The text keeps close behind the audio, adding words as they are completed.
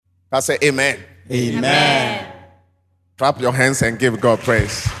I say amen. Amen. Clap your hands and give God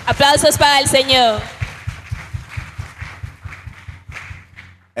praise. Aplausos para el Señor.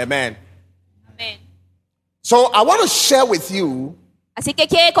 Amen. Amén. So I want to share with you Así que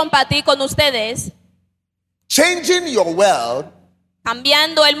quiero compartir con ustedes, changing your world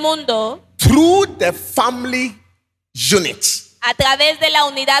cambiando el mundo through the family unit. a través de la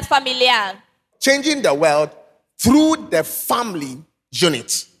unidad familiar. Changing the world through the family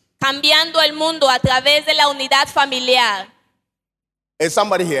unit. Cambiando el mundo a través de la unidad familiar. Is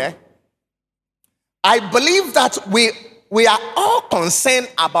somebody here? I believe that we are all concerned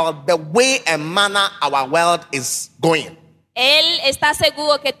about the way and manner our world is going. Él está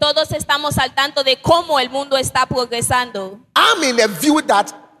seguro que todos estamos al tanto de cómo el mundo está progresando. I'm in the view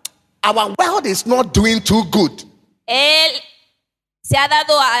that our world is not doing too good. Él se ha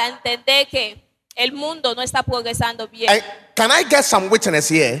dado a entender que el mundo no está progresando bien. And can I get some witness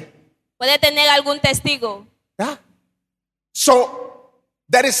here? ¿Puede tener algún testigo? Yeah. So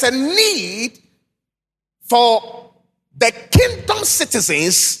there is a need for the kingdom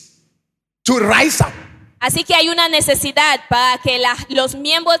citizens to rise up Así que hay una necesidad para que los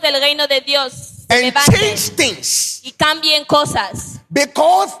miembros del reino de Dios se and levanten change things, y cambien cosas.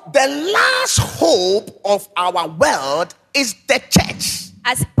 because the last hope of our world is the church.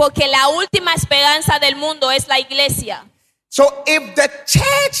 Porque la última esperanza del mundo es la iglesia. So if the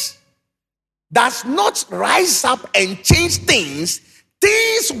church does not rise up and change things,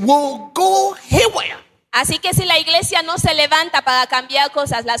 things will go haywire. Así que si la iglesia no se levanta para cambiar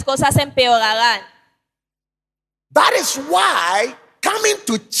cosas, las cosas empeorarán. That is why coming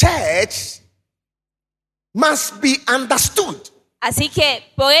to church must be understood. Así que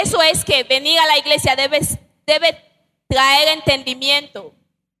por eso es que venir a la iglesia debe traer entendimiento.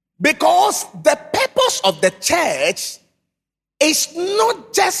 Because the purpose of the church is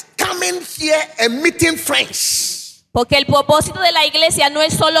not just coming here and meeting friends. Porque el propósito de la iglesia no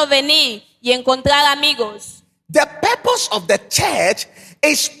es solo venir y encontrar amigos. The purpose of the church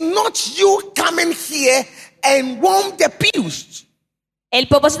is not you coming here and warm the pews. El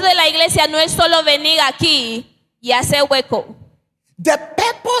propósito de la iglesia no es solo venir aquí y hacer hueco. The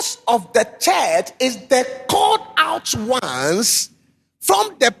purpose of the church is the called out ones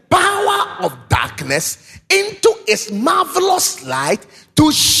from the power of darkness into his marvelous light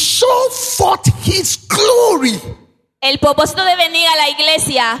to show forth his glory. El propósito de venir a la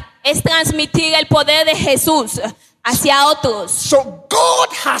iglesia es transmitir el poder de Jesús hacia otros. So God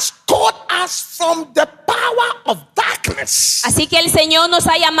has called us from the power of darkness Así que el Señor nos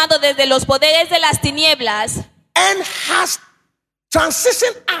ha llamado desde los poderes de las tinieblas and has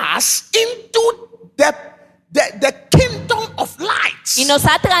transitioned us into the kingdom of light, y nos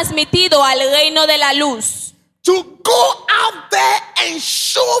ha transmitido al reino de la luz to go out there and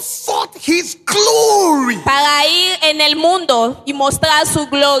show forth his glory. para ir en el mundo y mostrar su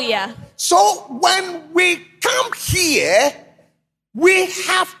gloria. So when we come here, we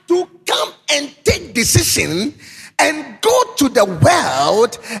have to come and take decision and go to the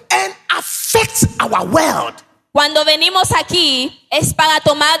world and affect our world. Cuando venimos aquí es para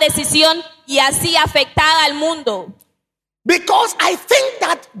tomar decisión y así afectar al mundo. Because I think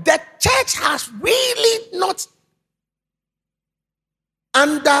that the church has really not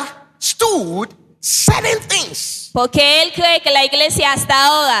understood certain things. Porque él cree que la iglesia hasta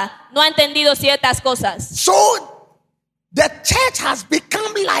ahora no ha entendido ciertas cosas. So the church has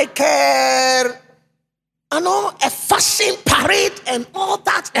become like a fashion parade and all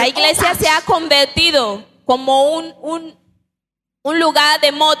that. La iglesia se ha convertido como un lugar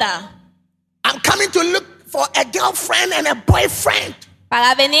de moda I'm coming to look for a girlfriend and a boyfriend.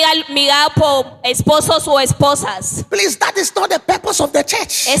 para venir a mirar por esposos o esposas. Please, that is not the purpose of the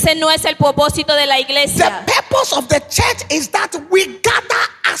church. Ese no es el propósito de la The iglesia. purpose of the church is that we gather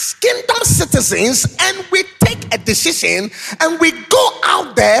as kingdom citizens and we take a decision and we go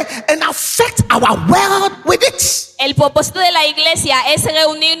out there and affect our world with it. El propósito de la iglesia es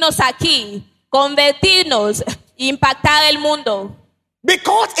reunirnos aquí, convertirnos e impactar el mundo.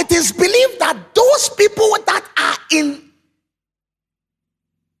 Because it is believed that those people that are in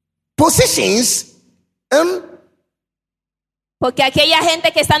positions Porque aquella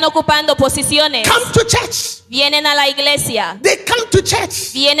gente que están ocupando posiciones come to church. vienen a la iglesia. They come to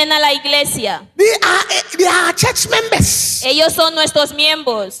church. Vienen a la iglesia. They are church members. Ellos son nuestros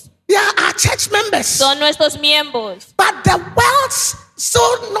miembros. They are our church members. Son nuestros miembros. But the world's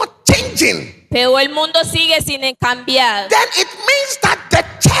still not changing. Pero el mundo sigue sin cambiar. Then it means that the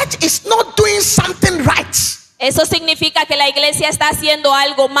church is not doing something right. Eso significa que la iglesia está haciendo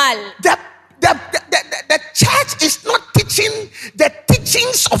algo mal. the church is not teaching the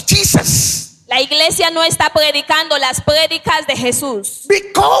teachings of Jesus. La iglesia no está predicando las prédicas de Jesús.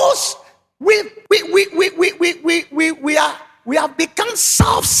 Because we have become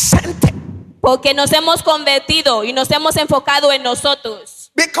self-centered. Porque nos hemos convertido y nos hemos enfocado en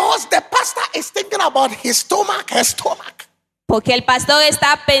nosotros. Because the pastor is thinking about his stomach, her stomach. Porque el pastor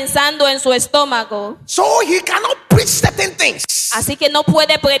está pensando en su estómago. So he cannot preach certain things. Así que no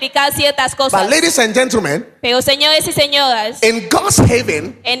puede predicar ciertas cosas. But ladies and gentlemen, Pero señores y señoras, in God's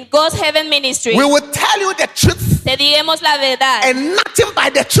heaven, en God's Heaven Ministry we will tell you the truth te diremos la verdad. and nothing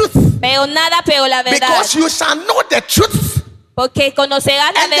but the truth. Pero nada, pero la verdad. Because you shall know the truth, Porque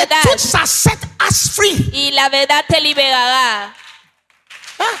conocerás la and the verdad truth shall set us free. y la verdad te liberará.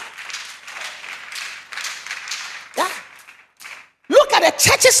 Yeah. Yeah. Look at the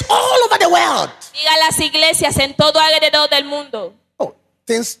churches all over the world. Mira las iglesias en todo alrededor del mundo. Oh,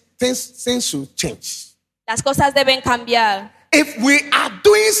 things should change. Las cosas deben cambiar. If we are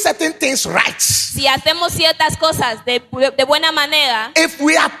doing certain things right, Si hacemos ciertas cosas de buena manera, if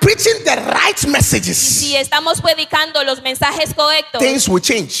we are preaching the right messages, si estamos predicando los mensajes correctos, things will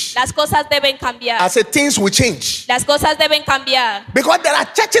change. las cosas deben I cambiar. said things will change. Las cosas deben cambiar. Because there are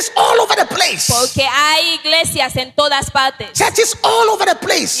churches all over the place. Porque hay iglesias en todas partes. Churches all over the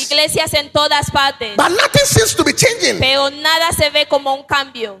place. Iglesias en todas partes. But nothing seems to be changing. Pero nada se ve como un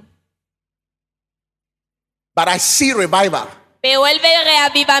cambio. But I see revival Pero él ve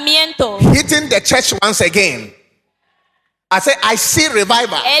reavivamiento. hitting the church once again. I say I see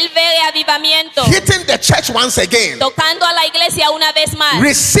revival Él ve reavivamiento. hitting the church once again. Tocando a la iglesia una vez más.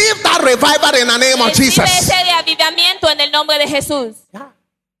 Receive that revival in the name of Recibe Jesus. ese reavivamiento en el nombre de Jesús. Yeah.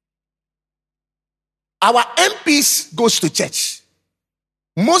 Our MPs goes to church.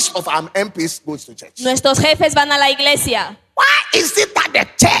 Most of our MPs goes to church. Nuestros jefes van a la iglesia. Why is it that the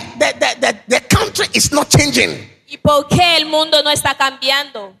church, the country is not changing? ¿Y por qué el mundo no está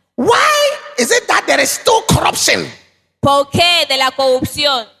cambiando? Why is it that there is still corruption? ¿Por qué de la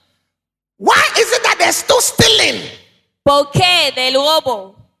corrupción? Why is it that there's still stealing, ¿Por qué del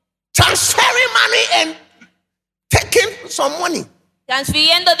robo? transferring money and taking some money?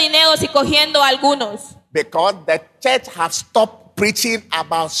 Transfiriendo dineros y cogiendo algunos. Because the church has stopped preaching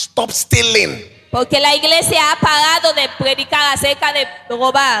about stop stealing. Porque la iglesia ha parado de predicar acerca de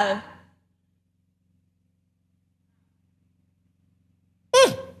robar.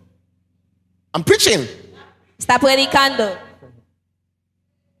 I'm preaching. Está predicando.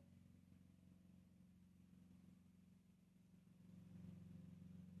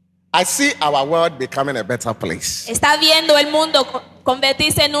 I see our world becoming a better place. Está viendo el mundo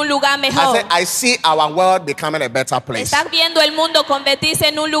convertirse en un lugar I mejor. said, I see our world becoming a better place. Está viendo el mundo convertirse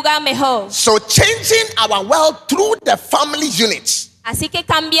en un lugar mejor. So changing our world through the family unit. Así que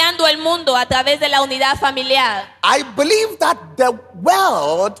cambiando el mundo a través de la unidad familiar. I believe that the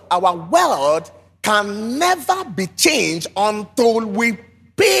world, our world, can never be changed until we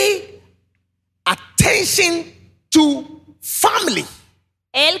pay attention to family.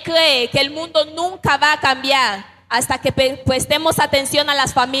 Él cree que el mundo nunca va a cambiar hasta que prestemos atención a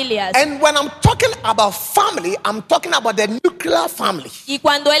las familias. And when I'm talking about family, I'm talking about the nuclear family. Y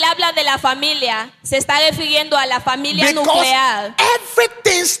cuando él habla de la familia, se está refiriendo a la familia Because nuclear.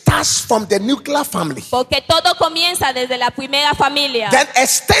 everything starts from the nuclear family. Porque todo comienza desde la primera familia. Then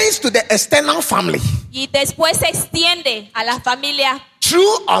extends to the external family. Y después se extiende a la familia.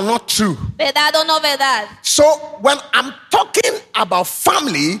 True or not true? ¿Verdad o no verdad? So when I'm talking about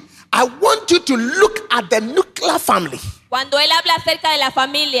family, I want you to look at the nuclear family. Cuando él habla acerca de la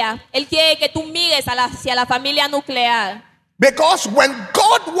familia, él quiere que tú mires hacia la familia nuclear. Because when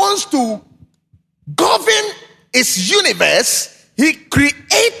God wants to govern his universe, he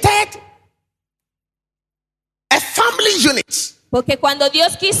created a family unit. Porque cuando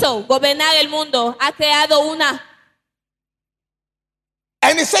Dios quiso gobernar el mundo, ha creado una.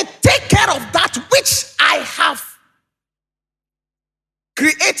 And he said, take care of that which I have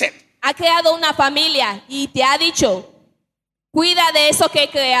created. Ha creado una familia y te ha dicho, cuida de eso que he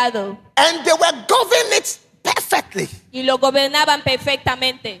creado. And they were governing it perfectly. Y lo gobernaban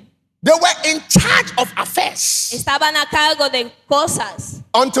perfectamente. They were in charge of affairs Estaban a cargo de cosas.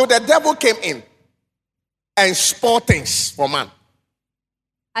 until the devil came in and spoiled things for man.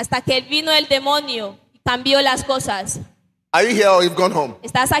 Hasta que vino el demonio y cambió las cosas. Are you here or you've gone home?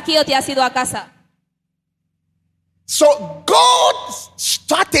 ¿Estás aquí o te has ido a casa? So God's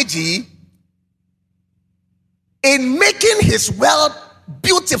strategy in making his world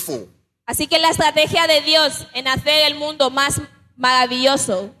beautiful Así que la estrategia de Dios en hacer el mundo más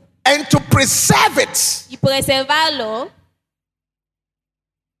maravilloso and to preserve it, y preservarlo,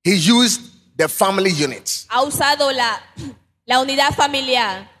 he used the family unit. Ha usado la unidad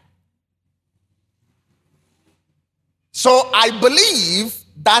familiar. So I believe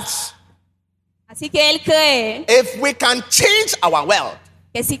that Así que él cree if we can change our world,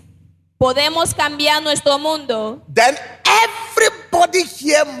 que si podemos cambiar nuestro mundo, then everybody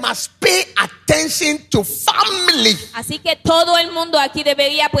here must pay attention to family así que todo el mundo aquí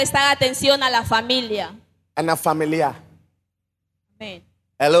debería prestar atención a la familia. and a familiar. Amén.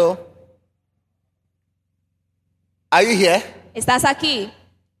 Hello? Are you here? ¿Estás aquí?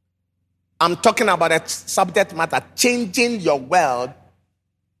 I'm talking about a subject matter, changing your world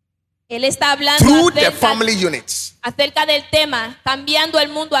Él está hablando through the family units. acerca del tema, cambiando el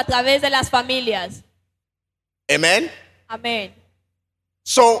mundo a través de las familias. Amen? Amén.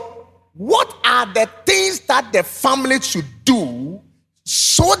 So, what are the things that the family should do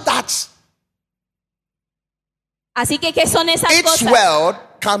so that Así que, ¿qué son esas each cosas? world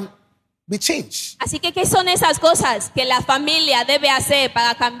can be changed? Así que, ¿qué son esas cosas que la familia debe hacer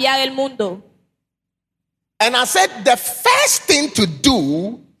para cambiar el mundo? And I said the first thing to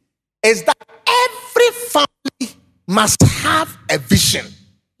do is that every family must have a vision.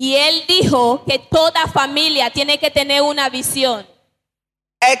 Y él dijo que toda familia tiene que tener una visión.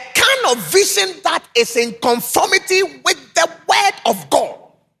 A kind of vision that is in conformity with the word of God.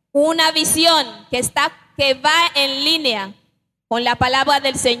 Una visión que va en línea con la palabra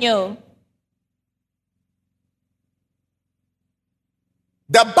del Señor.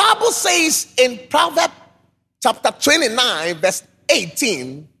 The Bible says in Proverbs chapter 29 verse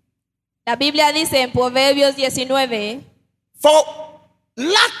 18, La Biblia dice en Proverbios 19 for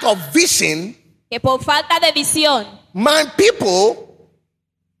lack of vision, que por falta de visión, my people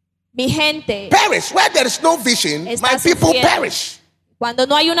mi gente, perish. Where there is no vision, Está my people sufriendo. perish. cuando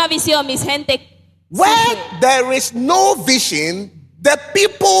no hay una visión, mi gente Where sufre. there is no vision, the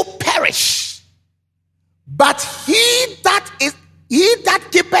people perish. But he that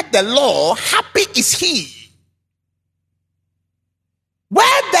keepeth the law, happy is he.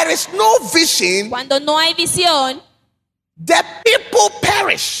 Where there is no vision, Cuando no hay visión, the people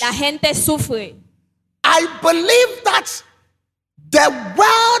perish. la gente sufre. I believe that the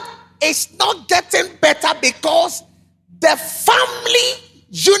world is not getting better because the family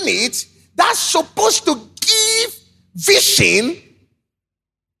unit that's supposed to give vision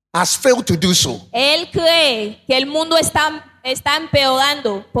has failed to do so. Él cree que el mundo está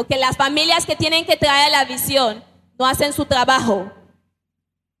empeorando porque las familias que tienen que traer la visión no hacen su trabajo.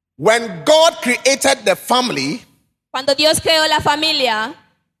 When God created the family, Cuando Dios creó la familia,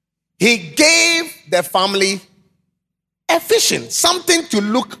 He gave the family a vision, something to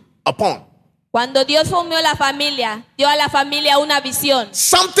look upon, cuando Dios formó la familia, dio a la familia una visión,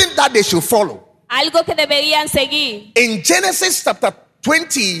 something that they should follow. algo que deberían seguir. In Genesis chapter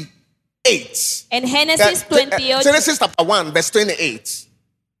 28, En Génesis 28, Genesis chapter 1, verse 28.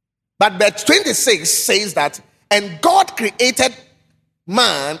 But verse 26 says that, and God created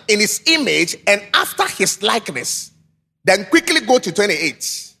man in his image and after his likeness. Then quickly go to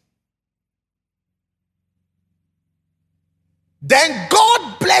 28. Then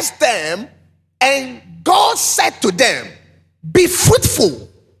God blessed them, and God said to them, be fruitful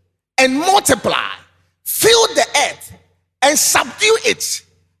and multiply, fill the earth and subdue it,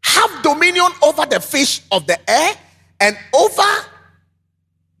 have dominion over the fish of the air and over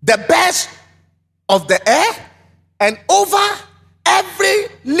the birds of the air and over every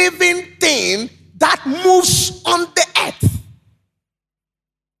living thing that moves on the earth.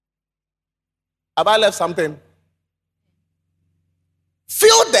 Have I left something?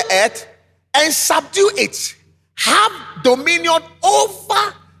 Fill the earth and subdue it. Have dominion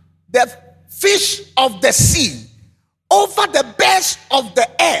over the fish of the sea, over the birds of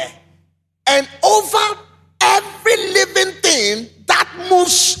the air, and over every living thing that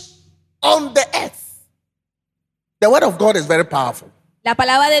moves on the earth. The word of God is very powerful. la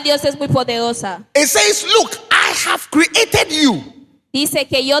palabra de Dios es muy poderosa. It says, look, I have created you. Dice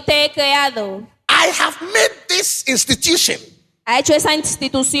que yo te he creado, I have made this institution. ha hecho esa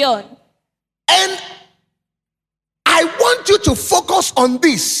institución And I want you to focus on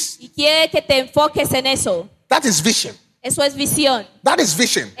this. y quiere que te enfoques en eso. That is vision. Eso es visión. That is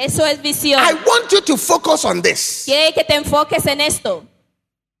vision. Eso es visión. I want you to focus on this. Quiere que te enfoques en esto.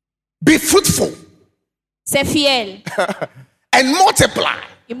 Be fruitful Sé fiel and multiply.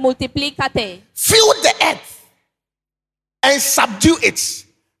 y multiplícate. Fill the earth and subdue it.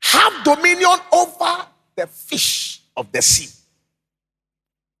 Have dominion over the fish of the sea,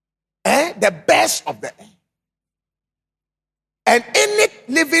 the birds of the air, and any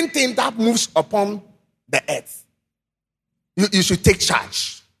living thing that moves upon the earth. You should take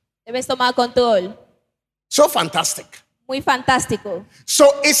charge. Debes tomar control. So fantastic. Muy fantástico. So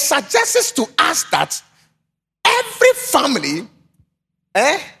it suggests to us that every family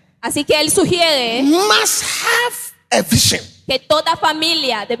Así que él sugiere must have a vision. que toda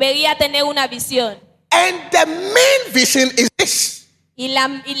familia debería tener una visión. And the main vision is this. Y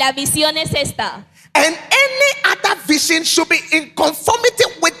la visión es esta. And any other vision should be in conformity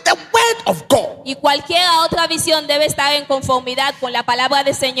with the word of God. Y cualquier otra visión debe estar en conformidad con la palabra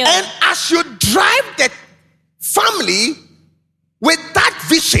del Señor. And as you drive the family with that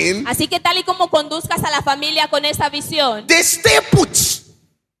vision, Así que tal y como conduzcas a la familia con esa visión, they stay put.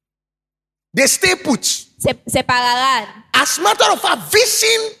 They stay put. se pararán. As a matter of fact,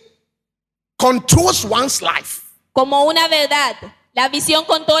 vision controls one's life. Como una verdad, la visión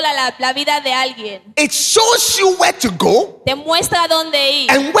controla la vida de alguien. It shows you where to go Te muestra a dónde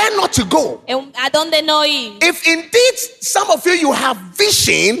ir, and where not to go. a dónde no ir. If indeed some of you have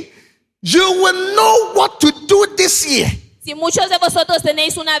vision, you will know what to do this year. Si muchos de vosotros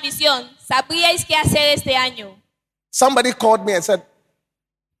tenéis una visión, sabríais qué hacer este año. Somebody called me and said,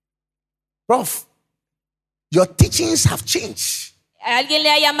 Prof, your teachings have changed. Alguien le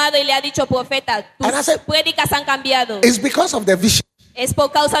ha llamado y le ha dicho, profeta, And I tus said, prédicas han cambiado. it's because of the vision. Es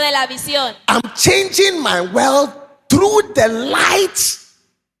por causa de la visión. I'm changing my world through the light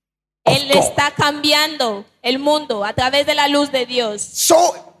of Él God. está cambiando el mundo a través de la luz de Dios. So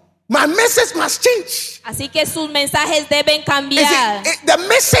my message must change. Así que sus mensajes deben You cambiar. see, the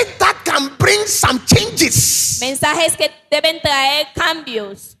message that can bring some changes. Mensajes que deben traer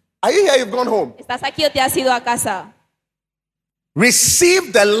cambios. Are you here? You've gone home. ¿Estás aquí o te has ido a casa?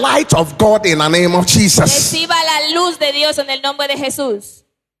 Receive the light of God in the name of Jesus. Reciba la luz de Dios en el nombre de Jesús.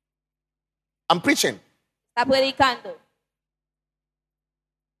 I'm preaching. Está predicando.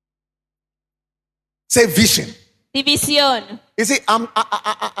 Say vision. División. You see,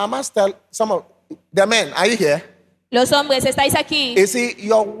 I must tell some of the men, are you here? Los hombres, ¿estáis aquí? You see,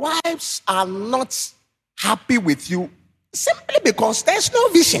 your wives are not happy with you simply because there's no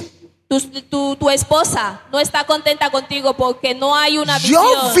vision. Tu esposa no está contenta contigo porque no hay una Your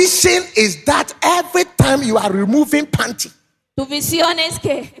visión. vision is that every time you are removing panty, Tu visión es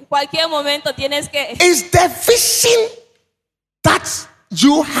que en cualquier momento tienes que... is the vision that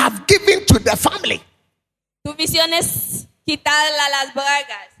you have given to the family. Tu visión es quitarle las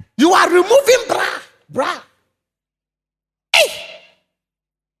bragas. You are removing bra. Hey!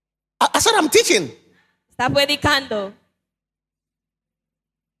 That's what I'm teaching. Está predicando.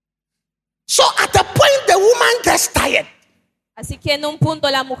 So at the point the woman gets tired. Así que en un punto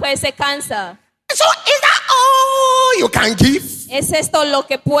la mujer se cansa. So is that all you can give? ¿Es esto lo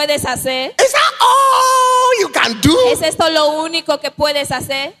que puedes hacer? Is that all you can do? ¿Es esto lo único que puedes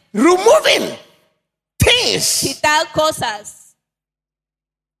hacer? Removing things. Quitar cosas.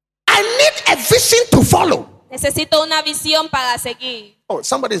 I need a vision to follow. Necesito una visión para seguir. Oh,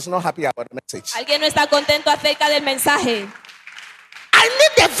 somebody is not happy about the message. Alguien no está contento acerca del mensaje. I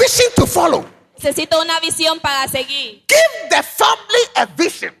need a vision to follow. Necesito una visión para seguir. Give the family a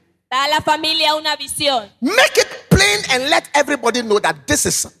vision. Da a la familia una visión. Make it plain and let everybody know that this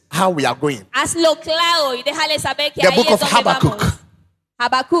is how we are going. Hazlo claro y déjale saber que The ahí book es of donde Habakkuk. vamos.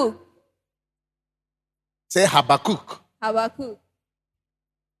 Habacuc. Say Habakkuk, Habacuc.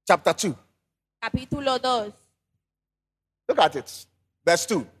 chapter 2. Capítulo 2. Look at it. Verse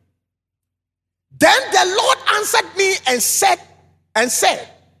 2. Then the Lord answered me and said,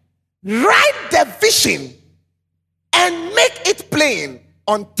 write the vision and make it plain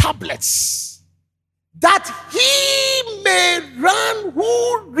on tablets, that he may run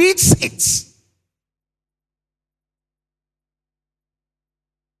who reads it.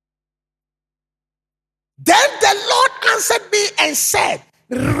 Then the Lord answered me and said,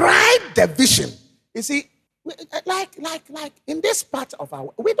 write the vision. You see, like in this part of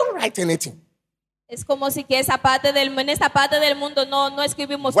we don't write anything. Es como si que en esta parte del mundo no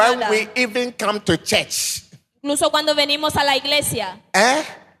escribimos When nada. we even come to church, Incluso cuando venimos a la iglesia,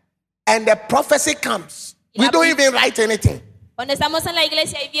 and the prophecy comes, we don't even write anything. cuando estamos en la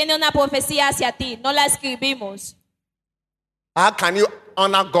iglesia y viene una profecía hacia ti, no la escribimos. How can you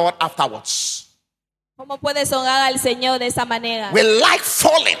honor God afterwards? ¿Cómo puedes honrar al Señor de esa manera? We like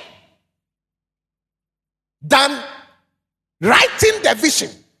falling than writing the vision.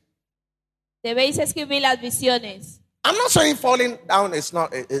 Debéis escribir las visiones. I'm not saying falling down is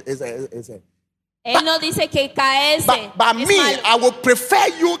not Él no dice que caerse but es me, malo, I would prefer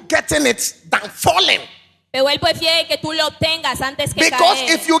you getting it than falling. pero él prefiere que tú lo obtengas antes que Because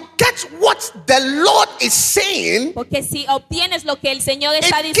caer. if you get what the Lord is saying, Porque si obtienes lo que el Señor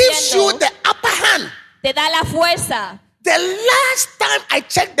está it gives you diciendo, the upper hand. te da la fuerza the last time I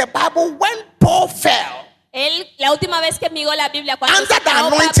checked the Bible, when Paul fell, La última vez que miró la Biblia, cuando under se the cayó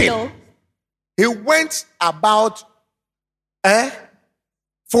anointing, Pablo, he went about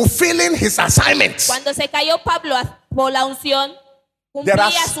fulfilling his assignments. cuando se cayó Pablo por la unción, There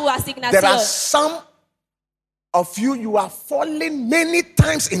are, cumplía su there are asignación. some of you are falling many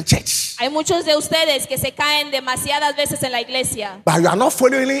times in church, Hay muchos de ustedes que se caen demasiadas veces en la iglesia, but you are not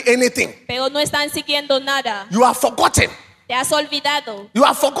following anything. pero no están siguiendo nada. You are forgotten. Te has olvidado, You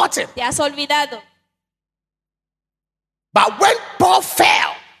are forgotten. te has olvidado. But when Paul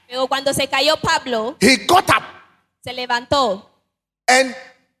fell, Pero cuando se cayó Pablo, he got up se levantó and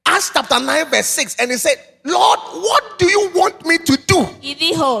Acts chapter 9 verse 6, and he said, Lord, what do you want me to do? y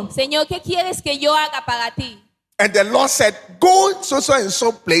dijo, Señor, ¿qué quieres que yo haga para ti? And the Lord said, go so and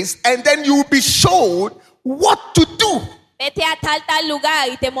so place, and then you will be showed what to do. Vete a tal lugar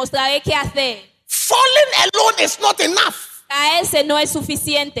y te mostraré qué hacer. Falling alone is not enough. Caerse no es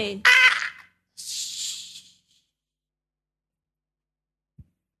suficiente.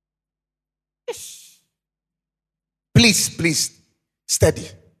 Please, steady.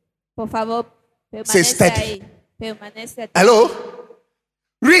 Por favor, Say permanece steady. ahí. Permanece. Hello?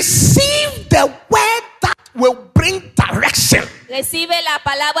 Receive the word that will bring direction. Recibe la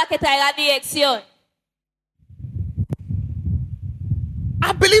palabra que traerá dirección.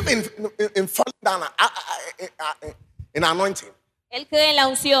 I believe in falling down in anointing. Él cree en la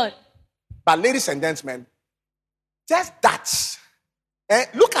unción. But ladies and gentlemen, just that.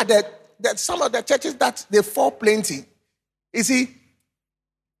 Look at some of the churches that they fall plenty. You see,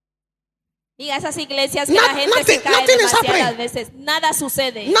 Mira esas iglesias que la gente se cae nothing is demasiadas happening. veces. Nada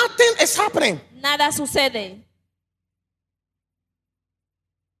sucede. nothing is happening. Nada sucede.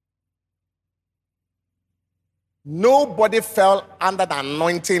 Nobody fell under the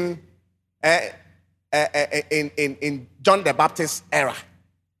anointing in John the Baptist's era.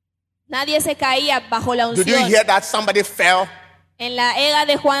 Nadie se caía bajo la Did you unción. hear that somebody fell? En la era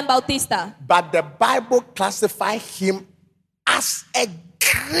de Juan Bautista. But the Bible classified him as a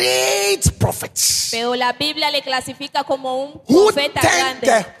great prophet Pero la Biblia le clasifica como un who profeta turned the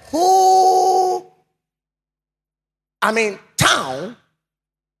grande. whole, town,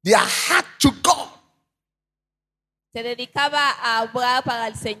 their heart to God. Se dedicaba a obrar para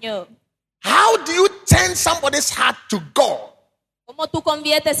el Señor. How do you turn somebody's heart to God? ¿Cómo tú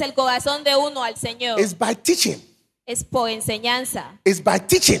conviertes el corazón de uno al Señor? It's by teaching. Es por enseñanza. It's by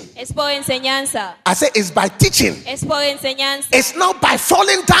teaching. Es por enseñanza. I say it's by teaching. Es por enseñanza. It's not by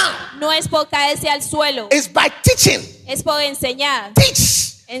falling down. No es por caerse al suelo. It's by teaching. Es por enseñar.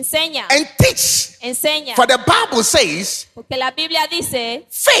 Teach Enseña. and teach. Enseña. For the Bible says, Porque la Biblia dice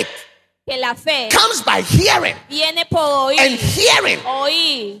faith que la fe comes by hearing, viene por and oír. hearing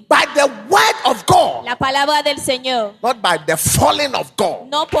Oír by the word of God, la palabra del Señor. not by the falling of God.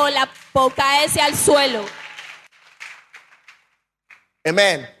 No por caerse al suelo.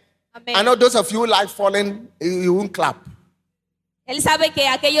 Amen. Amén. I know those of you who like falling, you won't clap. Él sabe que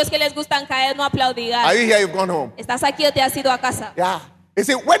aquellos que les gustan caer no aplaudirán. Are you here? You've gone home. ¿Estás aquí o te has ido a casa? Yeah. You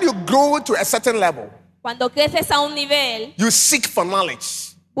see, when you grow to a certain level, Cuando creces a un nivel, you seek for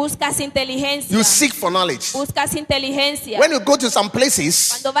knowledge. buscas inteligencia. You seek for knowledge. Buscas inteligencia. When you go to some places,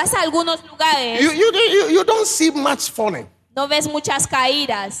 Cuando vas a algunos lugares, you don't see much falling, no ves muchas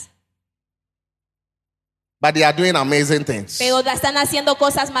caídas, but they are doing amazing things. pero están haciendo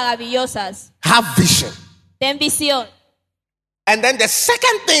cosas maravillosas. Have vision. Ten visión. And then the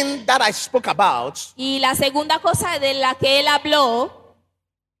second thing that I spoke about Y la segunda cosa de la que él habló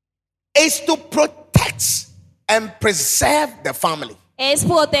is to protect and preserve the family. es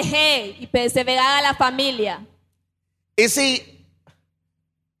proteger y perseverar a la familia. You see,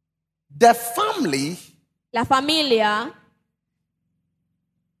 the family La familia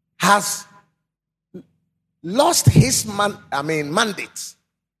has lost his mandate.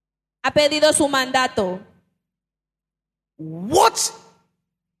 ha perdido su mandato. What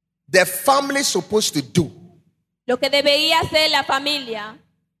the family is supposed to do, Lo que debería hacer la familia,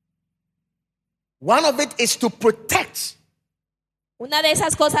 one of it is to protect una de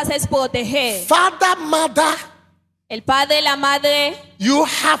esas cosas es proteger. father, mother. El padre, la madre, You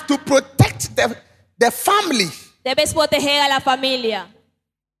have to protect the family. debes proteger a la familia.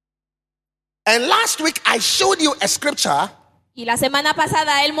 And last week I showed you a scripture Y la semana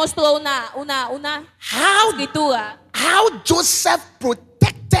pasada él mostró una how escritura Joseph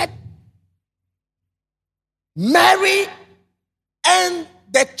protected Mary and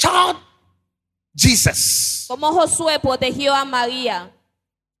the child Jesus. como Josué protegió a María.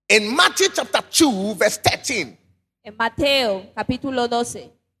 In Matthew chapter 2 verse 13. En Mateo capítulo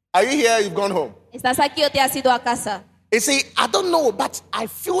 12. Are you here? You've gone home. ¿Estás aquí o te has ido a casa? You see, I don't know, but I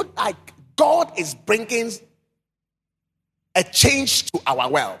feel like God is bringing a change to our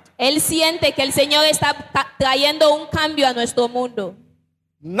world. Él siente que el Señor está trayendo un cambio a nuestro mundo.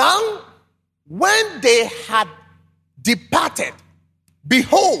 Now, when they had departed,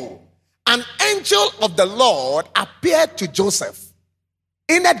 behold, an angel of the Lord appeared to Joseph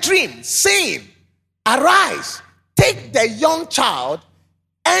in a dream, saying, arise, take the young child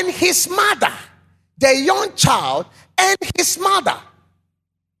and his mother,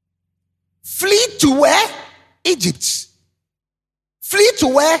 flee to where? Egypt. Flee to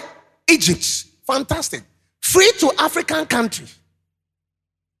where? Egypt. Fantastic. Flee to African country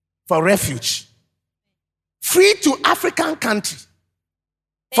for refuge. Flee to African country.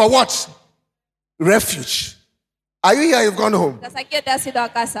 For what? Refuge. Are you here? You've gone home. ¿Estás aquí o te has ido a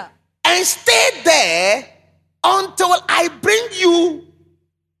casa? And stay there until I bring you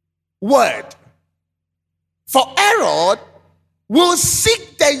word. For Herod will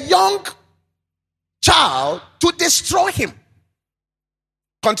seek the young child to destroy him.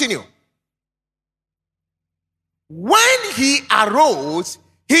 Continue. When he arose,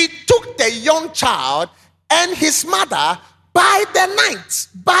 he took the young child and his mother by the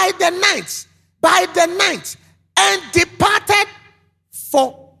night, and departed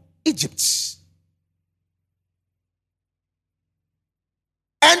for Egypt.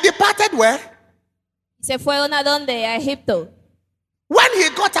 And departed where? Se fueron a dónde? A Egipto. When he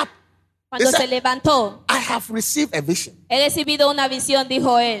got up, Cuando he se said, levantó, I have received a vision. he recibido una visión,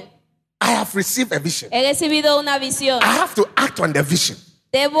 dijo él. I have received a vision. He recibido una visión. I have to act on the vision.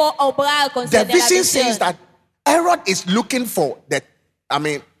 Debo obrar con The la vision says visión. that Herod is looking for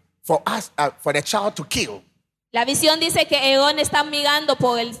for the child to kill. La visión dice que Herón está mirando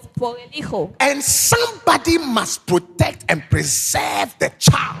por el hijo. And somebody must protect and preserve the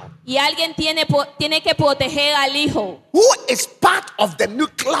child. Y alguien tiene que proteger al hijo, Who is part of the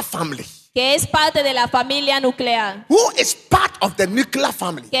nuclear family? que es parte de la familia nuclear. Who is part of the nuclear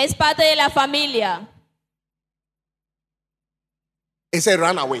family? Que es parte de la familia. He said,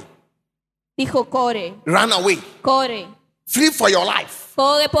 run away. Dijo, corre, Run away. corre, Flee for your life.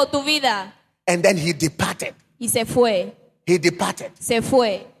 corre por tu vida. And then he departed. Y se fue, He departed. se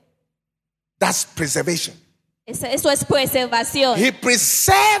fue. That's preservation. Eso es preservación. He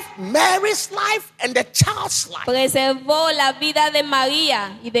preserved Mary's life and the child's life. Preservó la vida de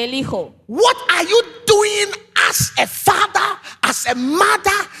María y del hijo. What are you doing as a father, as a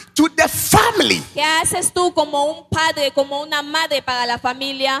mother to the family? ¿Qué haces tú como un padre, como una madre para la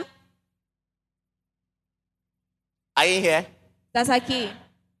familia? Are you here? ¿Estás aquí?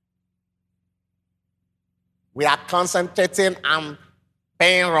 We are concentrating on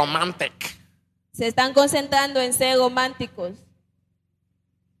being romantic. Se están concentrando en ser románticos.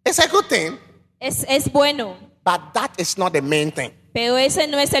 It's a good thing, Es bueno, but that is not the main thing. pero ese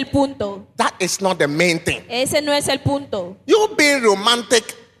no es el punto. That is not the main thing. Ese no es el punto. You being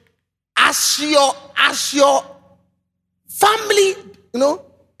romantic as your family,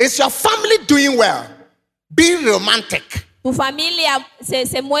 is your family doing well? Being romantic. Tu familia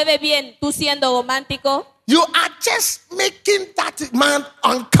se mueve bien, tú siendo romántico. You are just making that man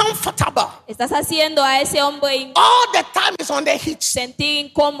uncomfortable. Estás haciendo a ese hombre All the time is on the hitch. sentir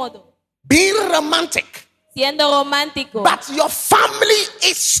incómodo, Being romantic. siendo romántico. But your family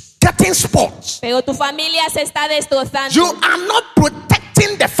is getting spoiled. Pero tu familia se está destrozando. You are not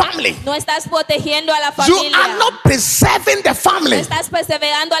protecting the family. No estás protegiendo a la You familia. are not preserving the No family. estás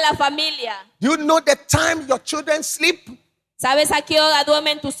perseverando a la familia. You know the time your children sleep? ¿Sabes a qué hora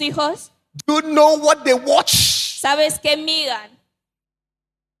duermen tus hijos? You know what they watch? ¿Sabes qué miran?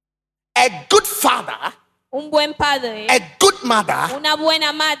 A good father, Un buen padre, a good mother una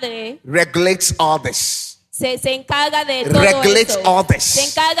buena madre regulates all this. se encarga de todo Regulates eso. all this. Se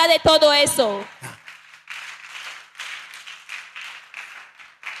encarga de todo eso.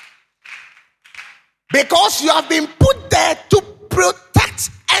 Because you have been put there to protect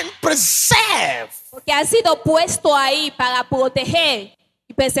and preserve. Porque ha sido puesto ahí para proteger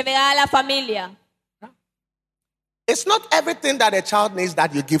y perseverar a la familia. It's not everything that a child needs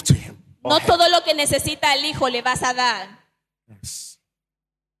that you give to him. or No her. todo lo que necesita el hijo le vas a dar. Yes.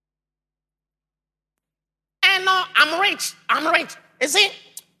 And I'm rich. You see,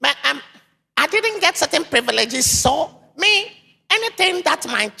 but, I didn't get certain privileges, so anything that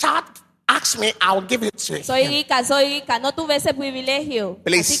my child asks me, I'll give it to Soy him. rica, no tuve ese privilegio.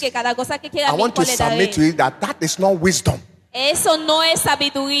 Please, Así que cada cosa que quiera I want to le daré. submit to you that is not wisdom. Eso no es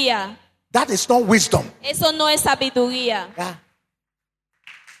sabiduría. That is not wisdom. Eso no es sabiduría. Yeah.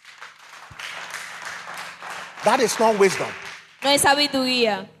 That is not wisdom. No es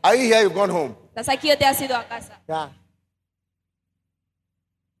sabiduría. Are you here? You've gone home. ¿Estás aquí o te has ido a casa? Yeah.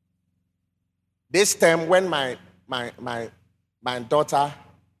 This time when my daughter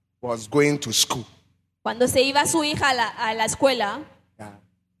was going to school, Cuando se iba su hija a la escuela, yeah,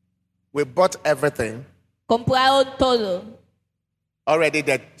 we bought everything. compraron todo. Already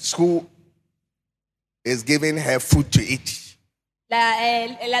the school is giving her food to eat.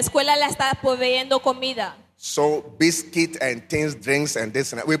 La escuela la está proveyendo comida. So biscuit and things, drinks and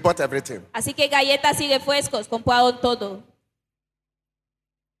this and that. We bought everything. Así que galletas y refrescos, compraron todo.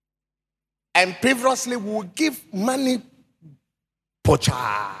 And previously we would give money,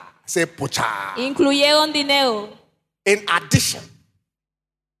 pocha, say pocha. Incluyeron dinero In addition.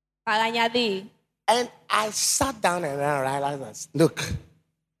 para añadir. And I sat down and I realized that, look,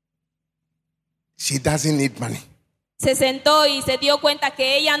 she doesn't need money. Se sentó y se dio cuenta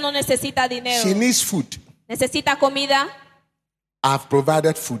que ella no necesita dinero. She needs food. Necesita comida, I've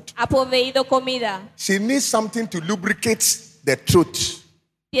provided food. ha proveído comida. She needs something to lubricate the throat.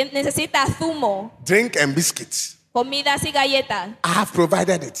 Necesita zumo, Drink and biscuits. comidas y galletas. I have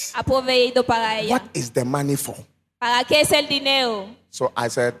provided it. Ha proveído para ella. What is the money for? ¿Para qué es el dinero? So I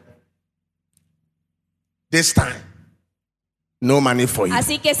said, this time, no money for you.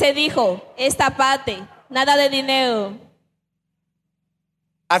 Así que se dijo, esta parte, nada de dinero.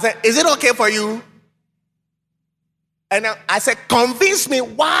 I said, is it okay for you? And I said, convince me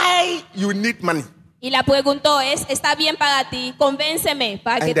why you need money. Y la preguntó, ¿está bien para ti? Convénceme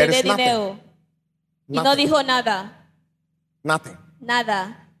para que And te there dé is nothing. dinero. Y no Nothing. dijo nada, Nothing.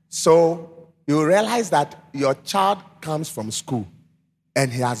 nada. So you realize that your child comes from school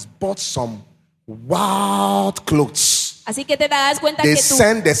and he has bought some wild clothes. Así que te darás cuenta They que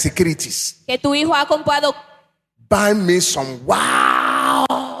send the securities. tu hijo ha comprado Buy me some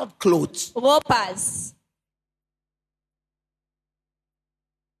wild clothes. ropas.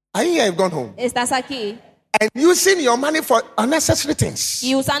 Are you here? You've gone home. Estás aquí. And using your money for unnecessary things.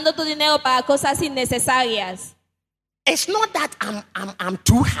 Y usando tu dinero para cosas innecesarias. It's not that I'm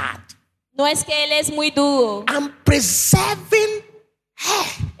too hard. No es que él es muy duro. I'm preserving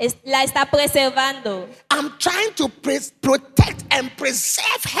her. La está preservando. I'm trying to protect and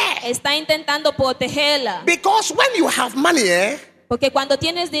preserve her. Está intentando protegerla. Because when you have money, Porque cuando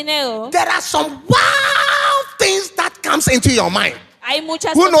tienes dinero, there are some wild things that comes into your mind. hay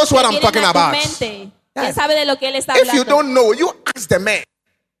muchas Who cosas knows what que I'm vienen talking a tu about? mente. Yeah. ¿Quién sabe de lo que él está If you hablando? don't know, you ask the men.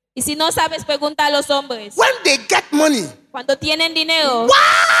 Y si no sabes, pregunta a los hombres. When they get money, Cuando tienen dinero,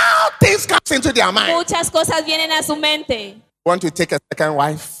 wild things comes into their mind. muchas cosas vienen a su mente. Want to take a second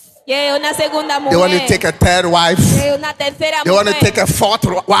wife? Quiere una segunda They want to mujer. take a third wife. Quiere una tercera They want to take mujer. a fourth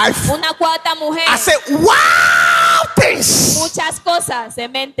wife. Una cuarta mujer. I say, wow things. Muchas cosas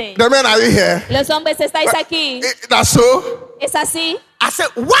en mente. The men, are you here? Los hombres estáis aquí. That's so. Es así. I say,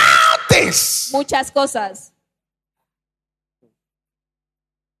 wow things. Muchas cosas.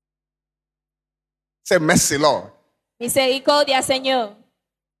 Say, mercy, Lord. Misericordia, Señor.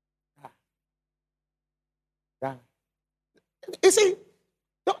 Yeah. You see,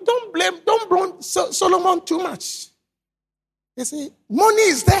 don't blame Solomon too much. You see, money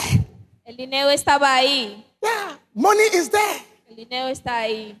is there. El dinero estaba ahí. Yeah, money is there. El dinero está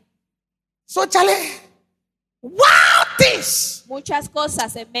ahí. So, Charlie, wow things. Muchas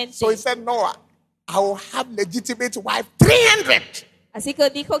cosas en mente. So he said, no, I will have legitimate wife 300. Así que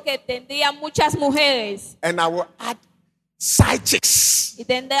dijo que tendría muchas mujeres. And I will add side chicks. Y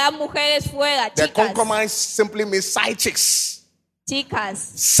tendrá mujeres fuera, The chicas. concubines simply means side chicks. Chicas.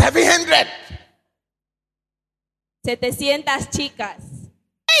 700. 700 chicas.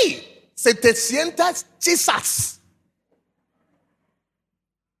 Hey, 700 chisas.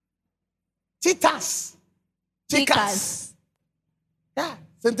 Chitas. Chicas. Yeah,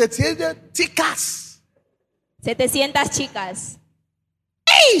 700 chicas. 700 chicas.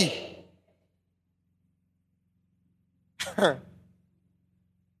 Hey!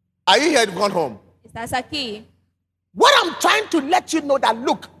 Are you here? You've gone home. ¿Estás aquí? What I'm trying to let you know that,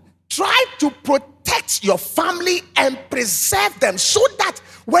 look, try to protect your family and preserve them so that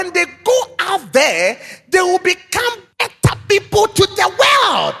when they go out there, they will become better people to the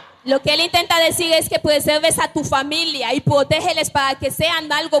world. Lo que él intenta decir es que preserves a tu familia y protégeles para que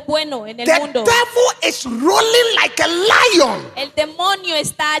sean algo bueno en el The mundo. devil is rolling like a lion, El demonio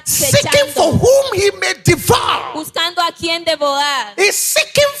está seeking for acechando, whom he may devour. buscando a quien devorar, He's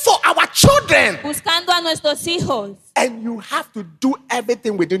seeking for our children. buscando a nuestros hijos. And you have to do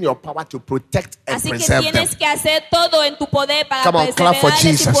everything within your power to protect and Así que preserve them. tienes que hacer todo en tu poder para Come on, clap for preservarles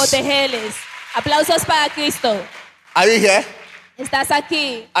y Jesus. protegerles. Aplausos para Cristo. Are you here? Estás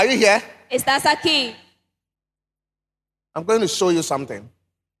aquí. Are you here? Estás aquí. I'm going to show you something.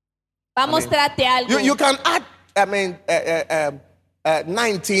 Va a mostrarte algo. You can add,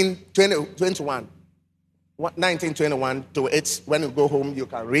 19, 20, 21. 19, 21 to 8. When you go home, you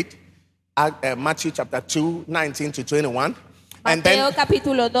can read Matthew chapter 2, 19 to 21. And Mateo then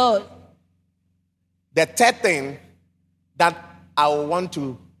capítulo 2. the third thing that I want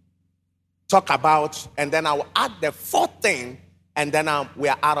to talk about, and then I will add the fourth thing, and then we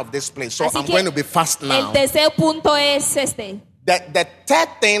are out of this place. So Así I'm que going to be fast now. El tercer punto es este. The third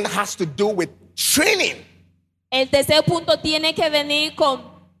thing has to do with training. El tercer punto tiene que venir con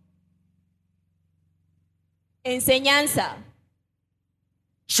enseñanza.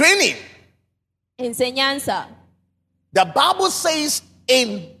 Training. Enseñanza. The Bible says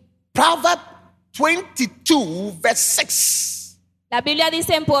in Proverbs 22, verse 6. La Biblia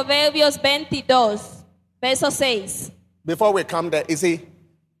dice en Proverbios 22, verso 6. Before we come there, you see,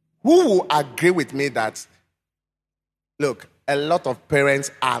 who will agree with me that, look, a lot of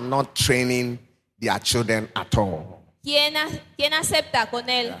parents are not training their children at all? ¿Quién acepta con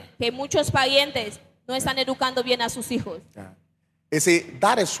él que muchos parientes no están educando bien a sus hijos? Yeah. You see,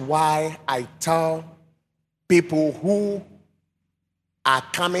 that is why I tell people who are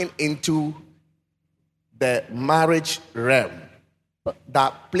coming into the marriage realm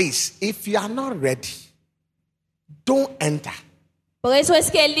that, please, if you are not ready, don't enter. Por eso es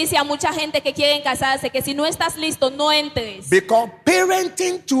que él dice a mucha gente que quieren casarse que si no estás listo, no entres. Because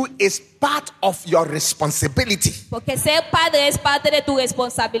parenting too is part of your responsibility. Porque ser padre es parte de tu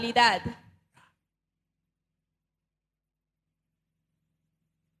responsabilidad.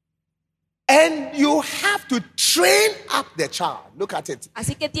 And you have to train up the child. Look at it.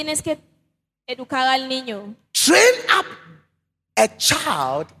 Así que tienes que educar al niño. Train up a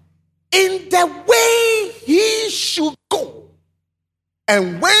child in the way he should go.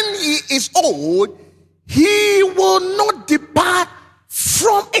 And when he is old, he will not depart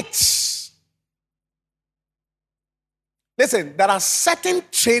from it. Listen, there are certain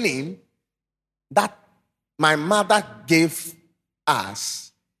training that my mother gave us.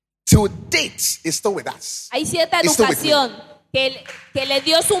 To date, is still with us. Hay cierta It's still with me. educación que le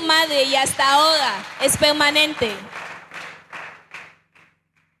dio su madre y hasta ahora es permanente.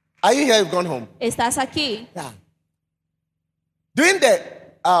 Are you here? You've gone home. Estás aquí. Yeah. During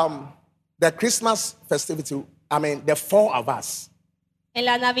the Christmas festivity, I mean, the four of us, En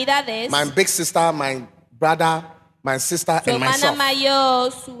las Navidades, my big sister, my brother, my sister, su and hermana myself.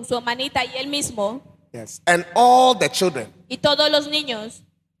 mayor, su hermanita y él mismo, Yes. And all the children, y todos los niños,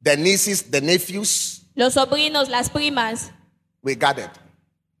 the nieces, the nephews, los sobrinos, las primas, we gathered.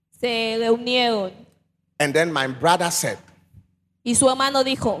 se reunieron. And then my brother said, Y su hermano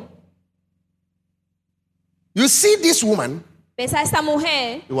dijo, you see this woman? ¿ves a esta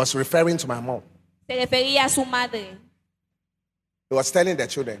mujer? He was referring to my mom. Se refería a su madre. He was telling the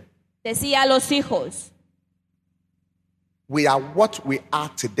children, Decía a los hijos, we are what we are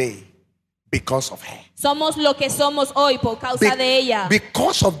today because of her. somos lo que somos hoy por causa de ella.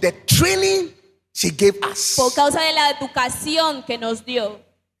 Because of the training she gave us. Por causa de la educación que nos dio.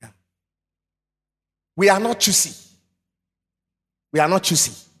 We are not choosy. We are not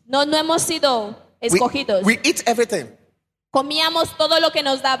choosy. No hemos sido escogidos. We eat everything. Comíamos todo lo que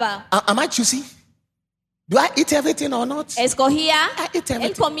nos daba. Am I choosy? Do I eat everything or not? Escogía, I eat él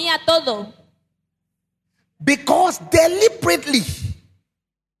everything. comía todo. Because deliberately,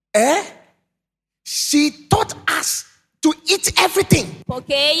 she taught us to eat everything.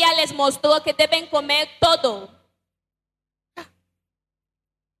 Porque ella les mostró que deben comer todo.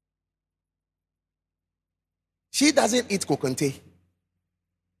 She doesn't eat kokonte,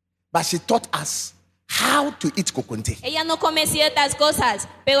 but she taught us how to eat kokonte. Ella no come ciertas cosas,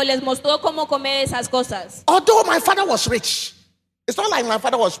 pero les mostró cómo comer esas cosas. Although my father was rich, it's not like my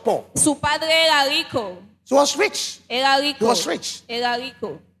father was poor. Su padre era rico. He was rich, Era rico. He was rich. Era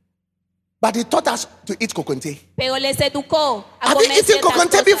rico. but he taught us to eat kokonte. Pero les educó a Have you comer eaten ciertas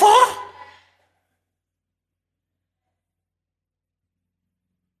kokonte cosas. before?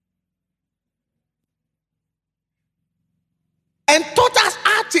 And taught us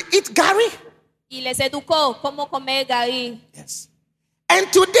how to eat gari. Y les educó cómo comer gari. Yes. And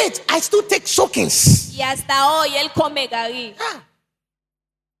to date, I still take soakings. Y hasta hoy él come gari. Ah.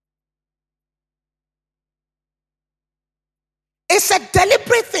 It's a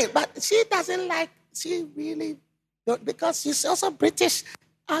deliberate thing, but she doesn't like. She really, because she's also British.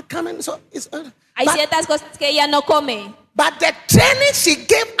 Coming, so it's. Hay ciertas cosas que ella no come. But the training she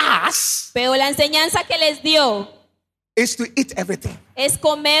gave us Pero la enseñanza que les dio is to eat everything. es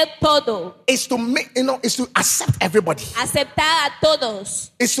comer todo. Is to make, is to accept everybody. Aceptar a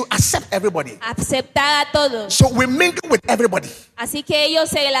todos. Is to accept everybody. Aceptar a todos. So we mingle with everybody, Así que ellos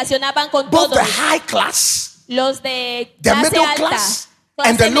se relacionaban con both todos. the high class los de the clase middle alta, class,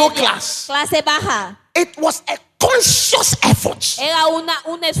 and the clase low media, class. clase baja. It was a conscious effort. Era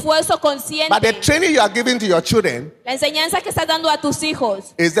un esfuerzo consciente. But the training you are giving to your children La enseñanza que estás dando a tus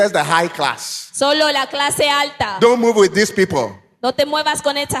hijos, is just the high class. solo la clase alta. Don't move with these people. No te muevas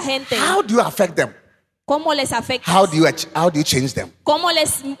con esa gente. How do you affect them? ¿Cómo les afectas? How do you change them? ¿Cómo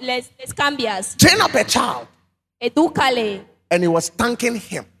les cambias? Train up a child. Edúcale. And he was thanking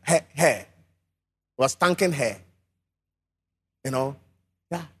her. He was thanking her. You know?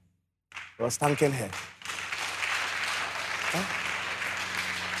 Yeah. He was thanking her. Yeah.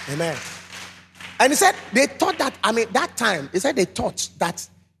 Amen. And he said, they thought that, that time, he said they thought that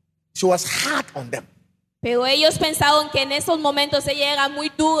she was hard on them. Pero ellos pensaron que en esos momentos ella era muy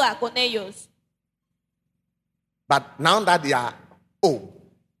dura con ellos. But now that they are old,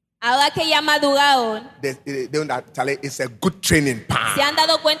 Ahora que ya maduraron, they know that Charlie, it's a good training. se han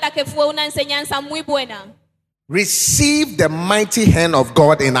dado cuenta que fue una enseñanza muy buena. Receive the mighty hand of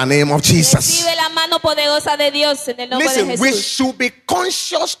God in the name of Jesus. Recibe la mano poderosa de Dios en el nombre de Listen, we Jesús. should be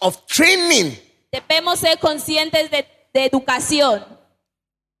conscious of training. Debemos ser conscientes de educación.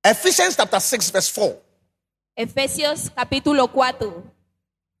 Ephesians chapter 6 verse 4. Efesios capítulo 4.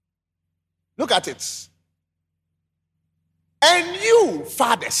 Look at it. And you,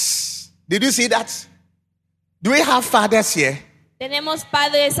 fathers. Did you see that? Do we have fathers here? Tenemos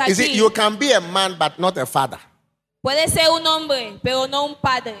padres You see, aquí. you can be a man but not a father. Puede ser un hombre, pero no un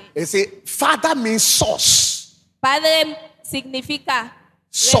padre. You see, father means source. Padre significa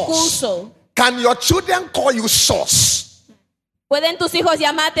Source. recurso. Can your children call you source? Pueden tus hijos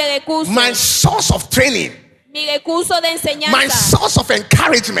llamarte recurso. My source of training. Mi recurso de My enseñanza. source of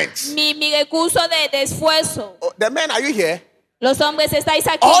encouragement. Mi recurso de esfuerzo. Oh, the men, are you here? Los hombres estáis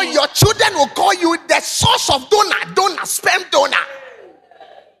aquí. Or your children will call you the source of donor, sperm donor.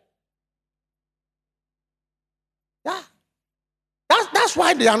 Yeah. That's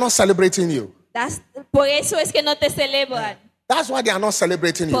why they are not celebrating you. Por eso es que no te celebran. That's why they are not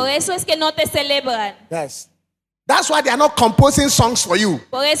celebrating Por you. eso es que no te celebran. Yes. That's why they are not composing songs for you.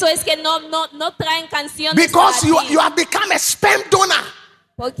 Por eso es que no traen canciones Because para ti. you have become a sperm donor.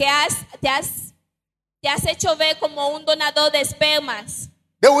 Porque te has hecho ver como un donador de espermas.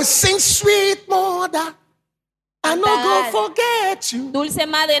 They will sing, sweet mother, I no go Cantar. forget you. Dulce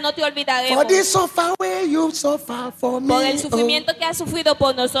madre, no te For olvidaremos. this suffer where you suffer for me. Por el Oh. sufrimiento que has sufrido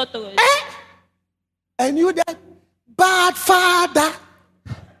por nosotros. And you that bad father,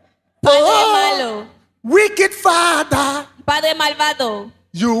 Padre oh, malo, wicked father, padre malvado,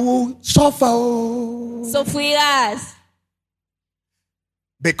 you will suffer. Oh. sufrirás.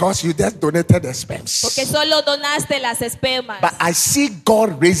 Because you just donated the sperms. Porque solo donaste las espermas. But I see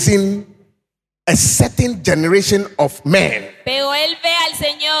God raising a certain generation of men Pero él ve al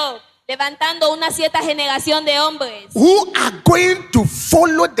Señor levantando una cierta generación de hombres who are going to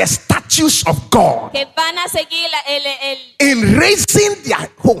follow the statutes of God que van a seguir in raising their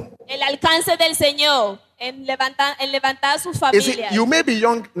home. el alcance del Señor en levantar sus You see, familias. you may be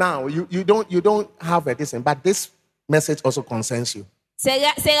young now, you don't have a this, but this message also concerns you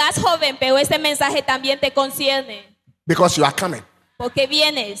Serás joven, pero este mensaje también te concierne. because you are coming. Porque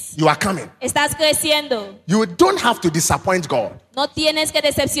vienes, You are coming. estás creciendo. You don't have to disappoint God. No tienes que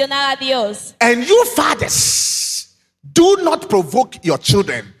decepcionar a Dios. And you fathers, do not provoke your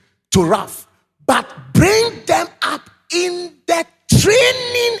children to wrath, but bring them up in the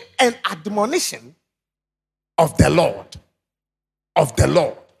training and admonition of the Lord. Of the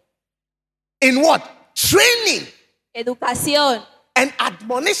Lord. In what? Training Educación and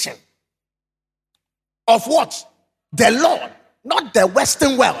admonition of what? The Lord, not the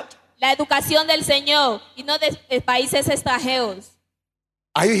Western world. La educación del Señor y no de países extranjeros.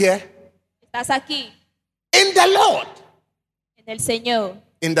 Are you here? Estás aquí, In the Lord. en el Señor.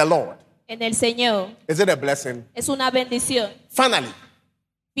 In the Lord. En el Señor. Is it a blessing? Es una bendición. Finally,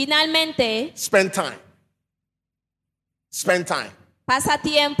 Finalmente, spend time. Spend time pasa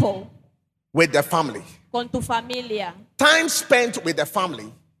tiempo with the family. con tu familia. Time spent with the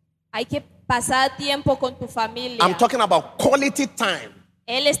family. Hay que pasar tiempo con tu familia. I'm talking about quality time.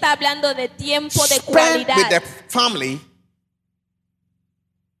 Él está hablando de tiempo de Spent with the cualidad. family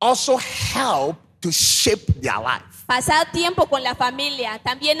also help to shape their life. Pasar tiempo con la familia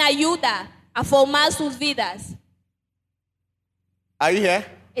también ayuda a formar sus vidas. Are you here?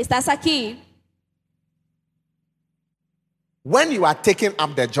 ¿Estás aquí? When you are taking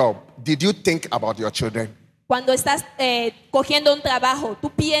up the job, did you think about your children? Cuando estás cogiendo un trabajo, ¿tú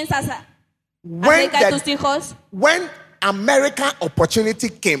piensas When, acerca de tus hijos? when American opportunity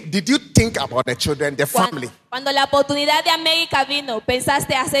came, did you think about the children, the family? Cuando la oportunidad de América vino,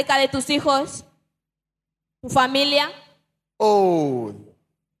 ¿pensaste acerca de tus hijos? tu familia. Oh,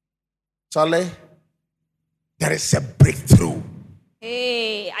 Charlie, there is a breakthrough.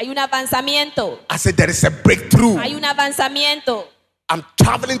 Hay un avanzamiento. I said there is a breakthrough. Hay un avanzamiento. I'm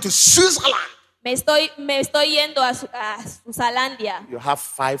traveling to Switzerland. Me estoy yendo a Sualandia. You have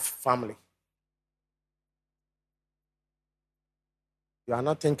 5 family. You are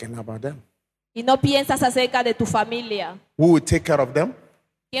not thinking about them. Y no piensas acerca de tu familia. Who will take care of them?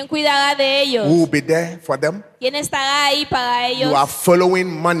 ¿Quién cuidará de ellos? Who will be there for them? ¿Quién estará ahí para ellos? You are following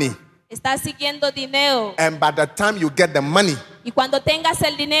money. Estás siguiendo dinero. And by the time you get the money, Y cuando tengas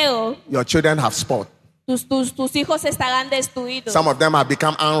el dinero, your children have spoiled. tus hijos estarán destruidos. Some of them have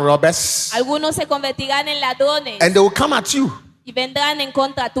become armed robbers. Algunos se convertirán en ladrones And they will come at you. y vendrán en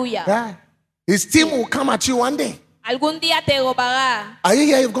contra tuya. Yeah. His team will come at you one day. Algún día te robará. Are you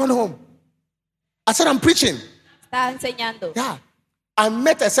here? You've gone home. I said, I'm preaching. Está enseñando. Yeah. I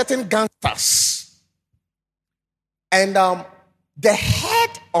met a certain gangsters. And the head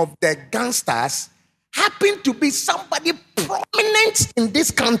of the gangsters happened to be somebody prominent in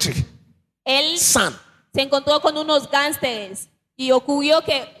this country. Él Son. se encontró con unos gánsteres y ocurrió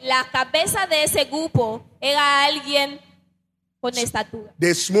que la cabeza de ese grupo era alguien con estatura.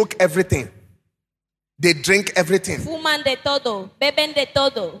 They smoke everything. They drink everything. Fuman de todo, beben de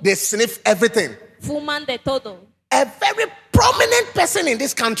todo, They sniff everything. fuman de todo. A very prominent person in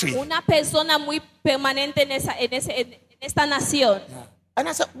this country. Una persona muy permanente en esta nación. And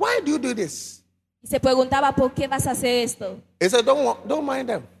I said, why do you do this? Y se preguntaba, ¿por qué vas a hacer esto? He said, don't mind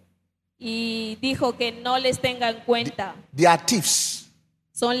them. Y dijo que no les tenga en cuenta. They are thieves.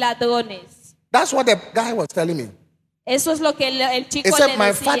 Son ladrones. That's what the guy was telling me. Eso es lo que el He chico said, le my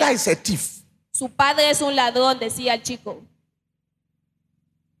decía. father is a thief. Su padre es un ladrón, decía el chico.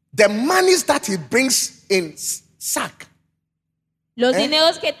 The monies that he brings in sack, Los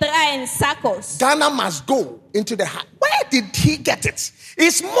dineros que traen sacos. Ghana must go into the heart. Where did he get it?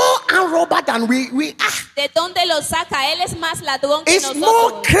 It's more armed robber than we are. ¿De dónde los saca? Él es más ladrón que It's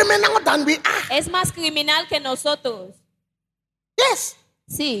more nosotros. criminal than we are. Es más criminal que nosotros. Yes.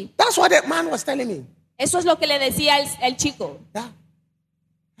 Sí, That's what the man was telling me. eso es lo que le decía el chico. Yeah.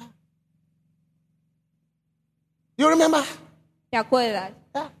 Yeah. You remember? ¿Te acuerdas?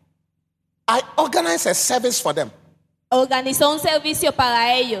 Yeah. I organized a service for them. Organizó un servicio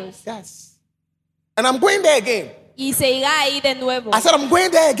para ellos. Yes. And I'm going there again. Y se irá ahí de nuevo. I said, I'm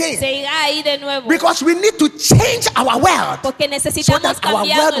going there again. Se irá ahí de nuevo. Because we need to change our world. Porque necesitamos So that our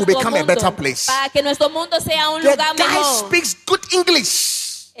cambiar world will nuestro become a mundo better place. para que nuestro mundo sea un The lugar guy mejor. speaks good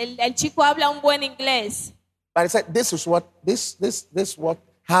English. El chico habla un buen inglés, But he said, this is what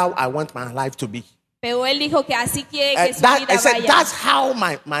how I want my life to be. pero él dijo que así quiere que su vida I said, vaya. that's how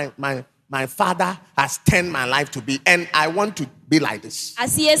my father has turned my life to be. And I want to be like this.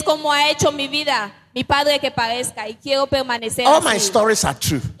 Así es como ha hecho mi vida, mi padre que parezca, y quiero permanecer All my así. stories are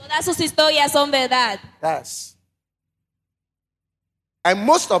true. Todas sus historias son verdad. Yes. And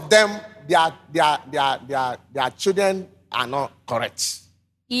most of them, their children are not correct.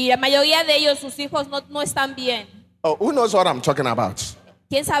 Y la mayoría de ellos, sus hijos no están bien. Oh, who knows what I'm talking about?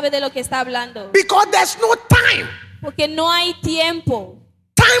 ¿Quién sabe de lo que está hablando? Because there's no time. Porque no hay tiempo.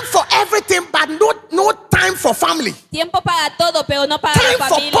 Time for everything, but no time for family. Tiempo para todo, pero no para Time la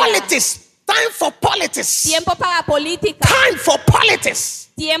for familia. politics. Time for politics. Tiempo para política. Time for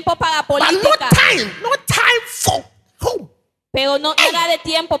politics. Tiempo para But política. no time for home. Pero no nada de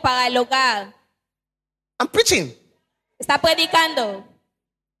tiempo para el hogar. I'm preaching. Está predicando.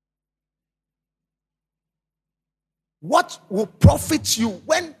 What will profit you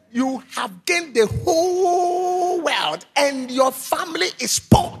when you have gained the whole world and your family is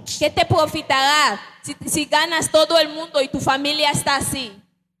poor? ¿Qué te profitará si ganas todo el mundo y tu familia está así?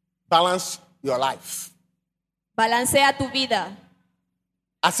 Balance your life. Balancea tu vida.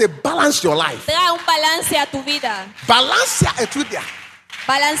 I say balance your life. Trae un balance a tu vida. Balance etudia.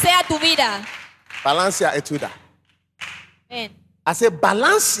 Balancea tu vida. Balance etuda. Ven, I say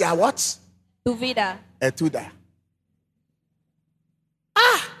balance what? tu vida. Etuda.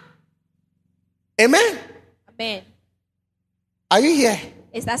 Amen. Amén. Are you here?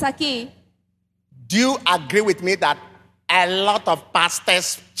 ¿Estás aquí? Do you agree with me that a lot of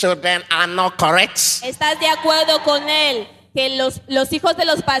pastors' children are not correct? ¿Estás de acuerdo con él que los hijos de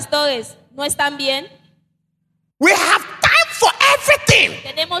los pastores no están bien? We have time for everything.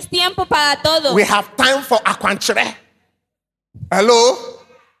 Tenemos tiempo para todo. We have time for aquanchere. Hello?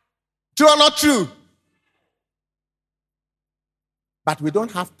 True or not true? But we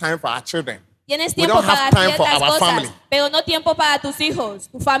don't have time for our children. Tienes We tiempo don't para have time for ciertas our cosas, family. pero no tiempo para tus hijos,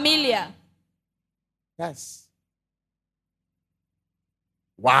 tu familia. Yes.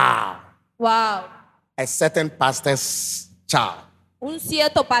 Wow. Wow. a certain pastor's child Un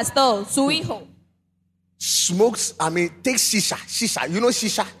cierto pastor, su hijo, takes shisha. You know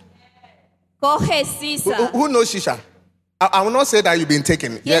shisha? coge sisa. Who knows shisha? I will not say that you've been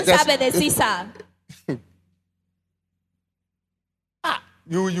taken. ¿Quién sabe de sisa?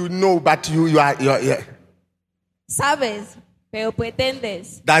 You know, but you are. Sabes, pero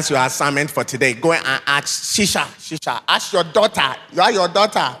pretendes. That's your assignment for today. Go and ask shisha. Ask your daughter. You are your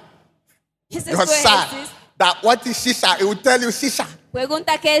daughter. Ese Your fue son. Jesús. That what is shisha? It will tell you shisha.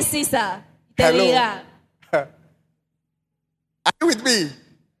 Pregunta qué es sisa. Te Hello. dirá. Are you with me?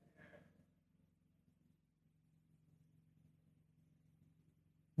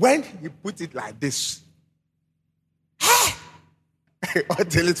 When you put it like this,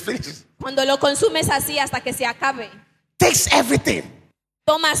 until it's finished, Cuando lo consumes así hasta que se acabe, takes everything,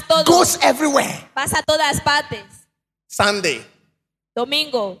 tomas todo, goes everywhere. vas a todas partes. Sunday,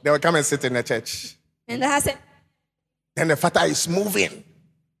 Domingo, they will come and sit in the church. entras a- Then the father is moving,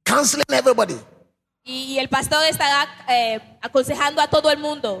 counseling everybody, y el pastor estará aconsejando a todo el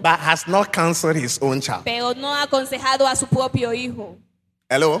mundo, but has not counseled his own child. pero no ha aconsejado a su propio hijo.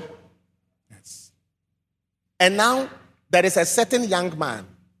 Hello? Yes. And now there is a certain young man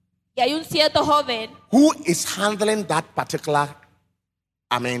Y hay un cierto joven who is handling that particular,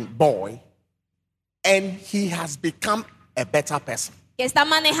 boy, and he has become a better person. que está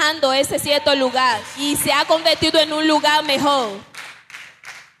manejando ese cierto lugar y se ha convertido en un lugar mejor.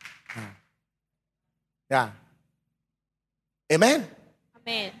 Yeah. Amen?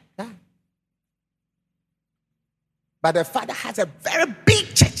 Amén. Yeah. But the father has a very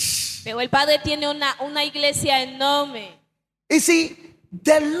big church. Pero el padre tiene una iglesia enorme. You see,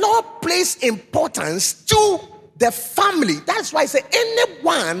 the Lord places importance to the family. That's why I say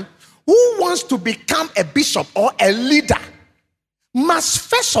anyone who wants to become a bishop or a leader must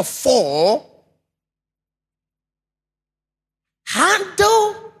first of all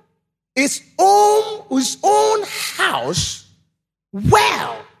handle his own house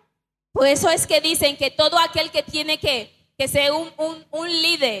well. Por eso es que dicen que todo aquel que tiene que ser un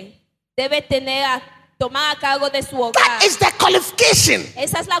líder debe tomar a cargo de su hogar. That is the qualification.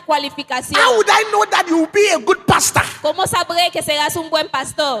 Esa es la cualificación. How would I know that you will be a good pastor? ¿Cómo sabré que serás un buen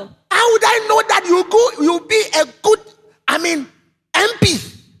pastor? How would I know that you'll be a good, MP?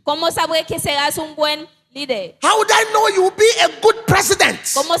 ¿Cómo sabré que serás un buen líder? How would I know you'll be a good president?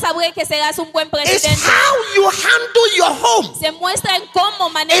 ¿Cómo sabré que serás un buen It's presidente? how you handle your home. Se muestra en cómo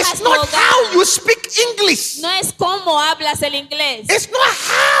manejas It's tu not hogar. how you speak English. No es cómo hablas el inglés. It's not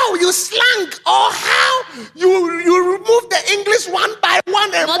how you slang or how you remove the English one by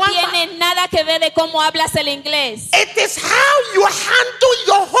one and No one by. tiene nada que ver de cómo hablas el inglés. It is how you handle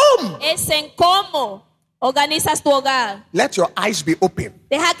your home. Es en cómo organizas tu hogar. Let your eyes be open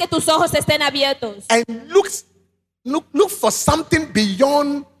Deja que tus ojos estén abiertos and look for something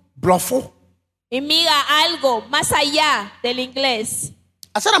beyond bluffo. y mira algo más allá del inglés.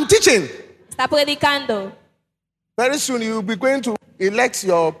 I said I'm teaching. Está predicando. Very soon you will be going to elect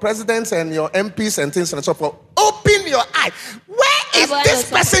your presidents and your MPs and things and so forth. Open your eye. Where is Abran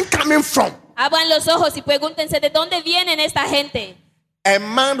this los ojos. person coming from? Abran los ojos y pregúntense de dónde vienen esta gente. A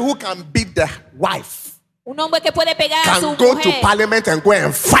man who can beat the wife Un hombre que puede pegar a su can go to mujer. parliament and go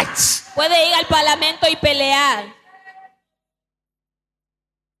and fight. Puede ir al parlamento y pelear.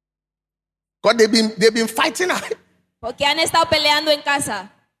 Because they've been fighting. Porque han estado peleando en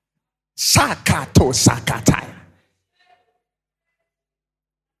casa. Sakato sakataya.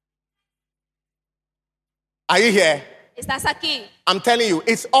 Are you here? Estás aquí. I'm telling you,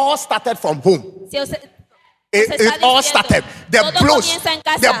 it's all started from home. Si os- It está all diciendo, started. The todo blows. comienza en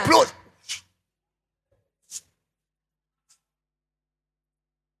casa. The blows.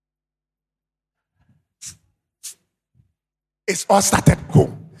 It's all started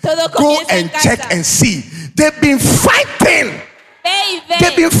home. Todo Go comienza en and casa. check and see. They've been fighting. Ve y ve.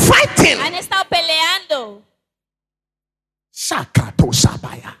 They've been fighting. Han estado peleando. Sakato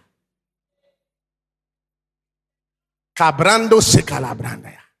sabaya. Cabrando se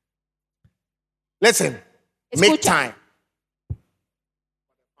calabranda. Listen, make Escucha. time.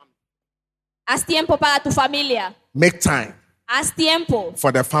 Haz tiempo para tu familia. Make time Haz tiempo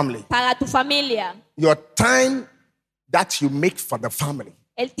for the family. para tu familia. Your time that you make for the family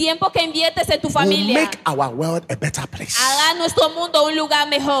El tiempo que inviertes en tu will familia make our world a better place. hará nuestro mundo un lugar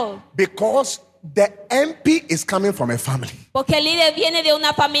mejor. Because the MP is coming from a family. Porque el líder viene de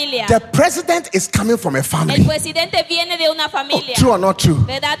una familia. The president is coming from a El family. presidente viene de una Oh, familia. true or not true?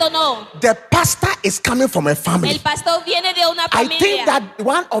 ¿Verdad o no? The pastor is coming from a family. El pastor viene de una I familia. think that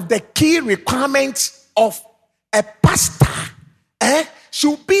one of the key requirements of a pastor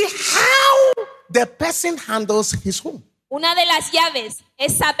should be how the person handles his home. Una de las llaves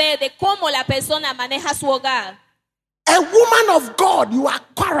es saber de cómo la persona maneja su hogar. A woman of God, you are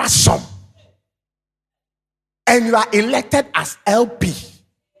quarrelsome. And you are elected as LP.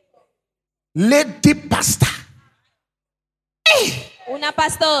 Lady pastor. Hey, Una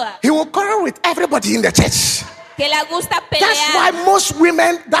pastora he will quarrel with everybody in the church. que le gusta That's why pelear. most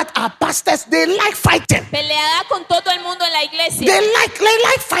women that are pastors, they like fighting. Peleará con todo el mundo en la iglesia. They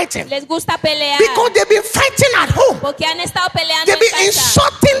like fighting. Les gusta pelear. Because they've been fighting at home. Porque han estado peleando They've en been casa.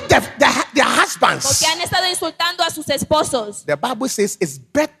 insulting their husbands. Porque han estado insultando a sus esposos. The Bible says it's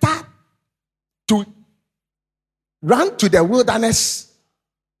better to run to the wilderness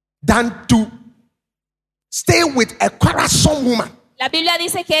than to stay with a quarrelsome woman. La Biblia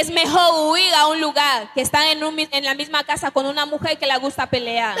dice que es mejor huir a un lugar que estar en la misma casa con una mujer que le gusta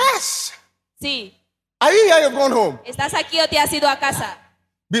pelear. Yes. Sí. Are you here? You're going home. ¿Estás aquí o te has ido a casa?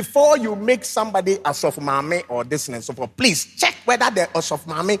 Before you make somebody a Osofmame or this and so forth, please check whether they're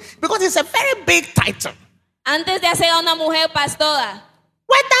Osofmame, because it's a very big title. Antes de hacer a una mujer pastora,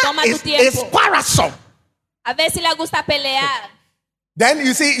 Toma Whether tu it's tiempo. quarrelsome. a ver si le gusta pelear. Then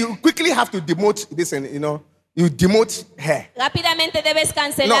you see, you quickly have to demote this and you demote her. Rápidamente debes No,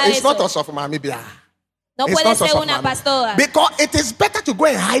 cancelar it's not eso. Osofmame. No It's puedes not ser Osofmame. una pastora. Because it is better to go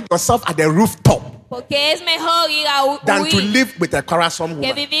and hide yourself at the rooftop Porque es mejor ir a than to huir live with a quarrelsome que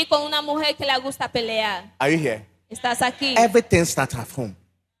woman. vivir con una mujer que le gusta pelear. Are you here? Estás aquí. Everything starts at home.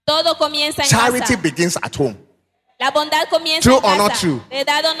 Todo comienza en Charity casa. begins at home. La bondad comienza True en or casa. not true?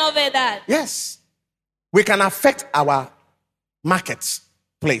 ¿Verdad o no verdad? Yes. We can affect our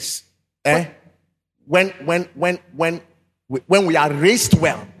marketplace. When we are raised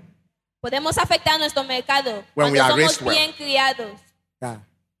well. Podemos afectar nuestro mercado When we cuando are somos raised well. bien criados. Yeah.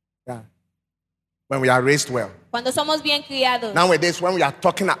 When we are raised well. Cuando somos bien criados. Nowadays, when we are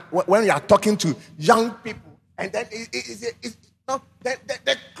talking to young people, and then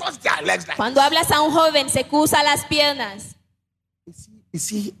they cross their legs like Cuando hablas a un joven, se cruza las piernas. you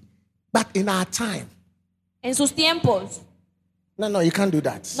see. But in our time, En sus tiempos, no, you can't do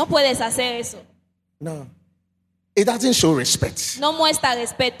that. no puedes hacer eso. No, it doesn't show respect. No muestra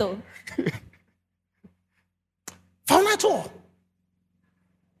respeto. Found at all.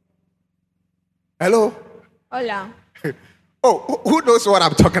 Hello. Hola. Oh, who knows what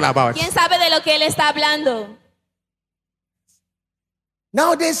I'm talking about? ¿Quién sabe de lo que él está hablando?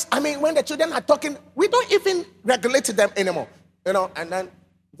 Nowadays, I mean, when the children are talking, we don't even regulate them anymore. And then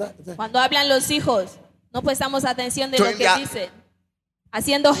Cuando hablan los hijos, no prestamos atención de lo que dicen.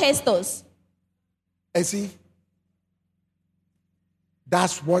 Haciendo gestos. and see,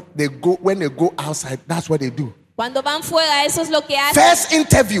 that's what they go when they go outside. That's what they do. Cuando van fuera, eso es lo que hacen. First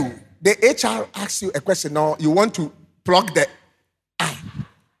interview, the HR asks you a question. Now you want to plug the eye.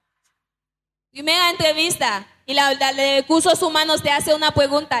 Primera entrevista y la de recursos humanos te hace una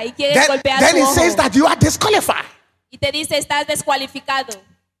pregunta y quieres golpear Then tu it ojo. says that you are disqualified. Y te dice, estás descualificado.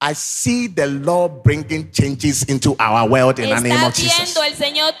 I see the Lord bringing changes into our world in the name Está of Jesus. viendo el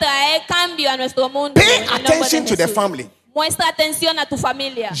Señor traer cambio a nuestro mundo. Pay en el nombre de attention to the Jesús. family. Muestra atención a tu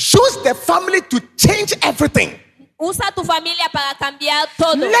familia. Use the family to change everything. Usa tu familia para cambiar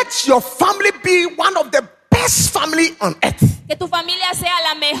todo. Let your family be one of the best family on earth. Que tu familia sea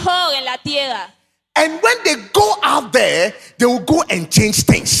la mejor en la tierra. And when they go out there, they will go and change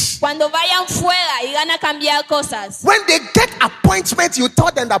things. Cuando vayan fuera y van a cambiar cosas. When they get appointments, you tell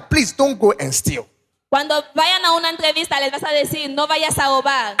them that please don't go and steal. Cuando vayan a una entrevista les vas a decir, no vayas a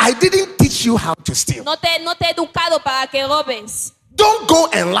robar. I didn't teach you how to steal. No te he educado para que robes. Don't go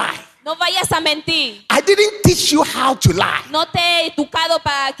and lie. No vayas a mentir. I didn't teach you how to lie. No te he educado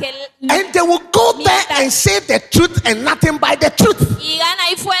para que... And they will go there and say the truth and nothing but the truth. Y irán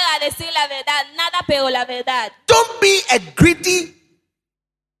ahí fuera a decir la verdad. Nada pero la verdad. Don't be a greedy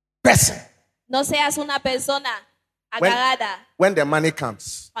person. No seas una persona When, agarrada. when the money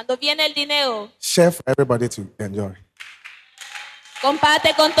comes, Cuando viene el dinero, share for everybody to enjoy.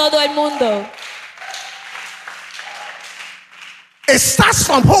 comparte con todo el mundo. It starts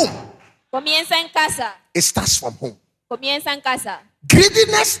from home. Comienza en casa. It starts from home. Comienza en casa.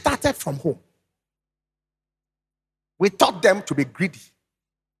 Greediness started from home. We taught them to be greedy.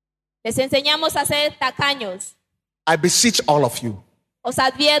 Les enseñamos a ser tacaños. I beseech all of you. Os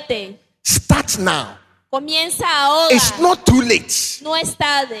advierte. Start now. Comienza ahora. It's not too late. No es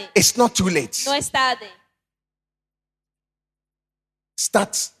tarde. It's not too late. No es tarde.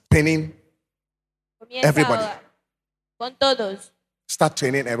 Start training. Comienza Everybody. ahora. Con todos. Start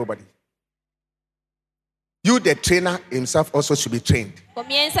training everybody. You, the trainer himself, also should be trained.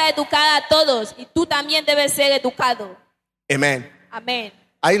 Comienza a educar a todos. Y tú también debes ser educado. Amen. Amén.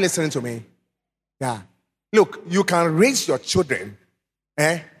 Are you listening to me? Yeah. Look, you can raise your children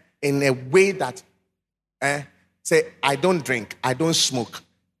in a way that say, I don't drink, I don't smoke.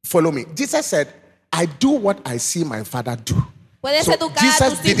 Follow me. Jesus said, I do what I see my father do. Puedes So educar a Jesus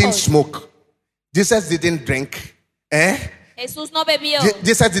tus didn't hijos. smoke. Jesus didn't drink. Jesús no bebió.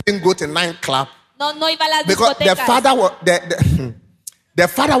 Jesus didn't go to nightclub. No iba a las Because the discotecas. father was the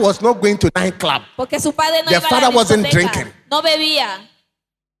father was not going to nightclub. Porque su padre no The iba a father la wasn't discoteca. drinking. No bebía.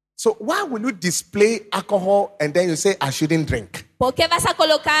 So why will you display alcohol and then you say I shouldn't drink? ¿Por qué vas a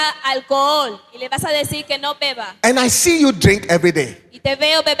colocar alcohol y le vas a decir que no beba? And I see you drink every day. Y te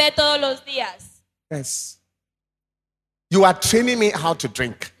veo beber todos los días. Yes. You are training me how to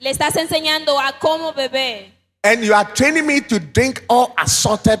drink. Le estás enseñando a cómo beber. And you are training me to drink all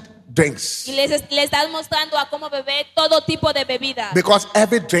assorted drinks. Y le estás mostrando a cómo beber todo tipo de bebida. Because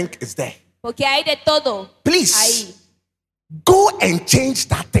every drink is there. Porque hay de todo Please, ahí. go and change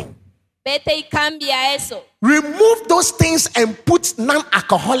that thing. Vete y cambia eso. Remove those things and put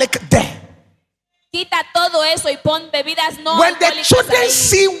non-alcoholic there. Quita todo eso y pon bebidas no When the alcohólicas children ahí.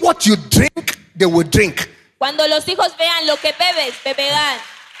 see what you drink, they will drink. Cuando los hijos vean lo que bebes, beberán.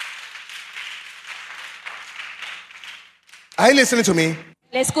 Are you listening to me?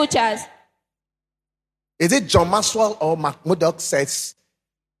 ¿Le escuchas? Is it John Maxwell or Mark Murdoch says,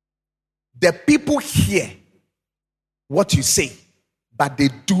 the people hear what you say, but they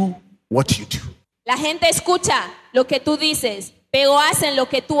do what you do. La gente escucha lo que tú dices, pero hacen lo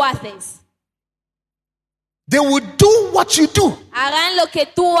que tú haces. They will do what you do. Hagan lo que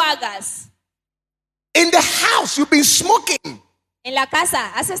tú hagas. In the house, you've been smoking En la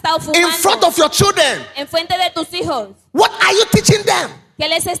casa has estado in front fumando of your children. en frente de tus hijos. What are you teaching them? ¿Qué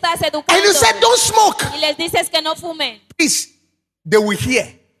les estás educando? And you said, don't smoke. Y les dices que no fumen. Please, they will hear,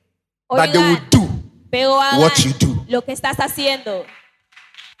 but they Oigan, will do. pero hagan what you do. lo que estás haciendo.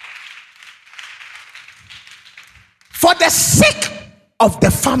 For the sake of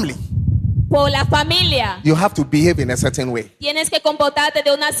the family, Por la familia, you have to behave in a certain way. tienes que comportarte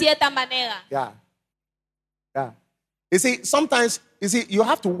de una cierta manera. Yeah. Yeah. You see, sometimes, you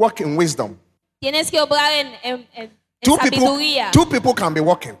have to walk in wisdom. Tienes que obrar en Two sabiduría. people can be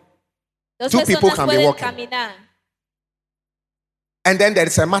walking. Dos two people personas can be pueden walking. caminar. And then there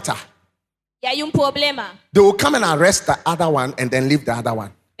is a matter. Y hay un problema. They will come and arrest the other one and then leave the other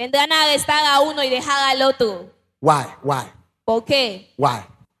one. Vendrán a arrestar a uno y dejar al otro. Why? Why? ¿Por qué? Why?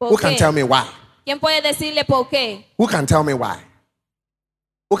 ¿Por Who can qué? tell me why? ¿Quién puede decirle por qué? Who can tell me why?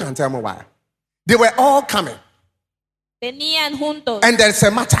 Who can tell me why? They were all coming. Venían juntos And there's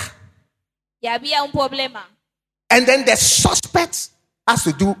a matter. y había un problema. And then the suspect has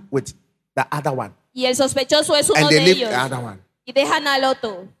to do with the other one. Y el sospechoso es uno And they de leave ellos. the other one. Y dejan al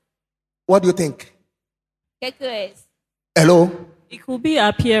otro. What do you think? ¿Qué crees? Hello? It could be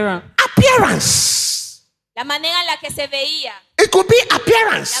appearance. Appearance. La manera en la que se veía. It could be La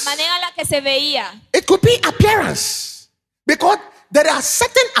appearance. manera en la que se veía. It could be appearance. Because there are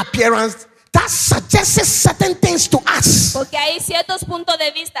certain appearance that suggests certain things to us. Porque hay ciertos puntos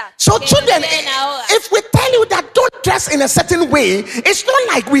de vista So que children, nos vienen ahora. if we tell you that don't dress in a certain way, it's not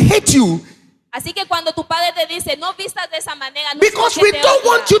like we hate you. Así que cuando tu padre te dice no vistas de esa manera, no Because es porque we te don't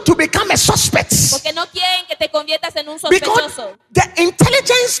odia, want you to become a suspect. porque no quieren que te conviertas en un Because sospechoso. the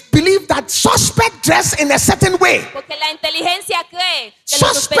intelligence believe that suspect dress in a certain way. Porque la inteligencia cree que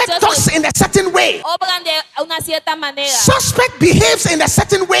los Suspect talks sospechosos in a certain way. obran de una cierta manera. Suspect behaves in a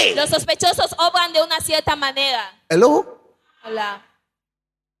certain way. Los sospechosos obran de una cierta manera. Hello? Hola.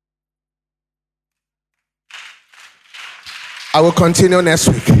 I will continue next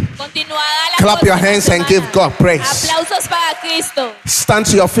week. Continuará la Clap your próxima hands and semana. give God praise. Aplausos para Cristo. Stand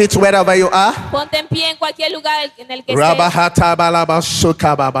to your feet wherever you are. Ponte en pie en cualquier lugar en el que estés.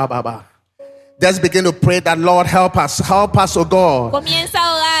 Rabahatabalabashukabababa. Just begin to pray that Lord help us, oh God, Comienza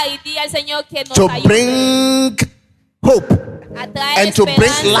a orar y di al Señor que nos to ayude bring hope a traer and to bring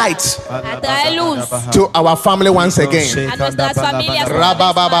esperanza, light a traer luz to our family once again. a nuestras familias.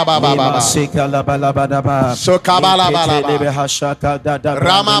 Rababababababa. Shukabalabalaba.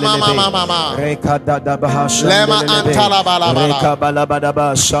 Ramamamamamama. Lema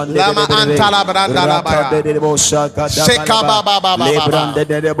antalabalabala. Lama antalabrandalabaya. Shekabababababa.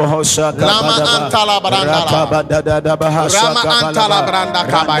 Lama antalabrandalaba. Rama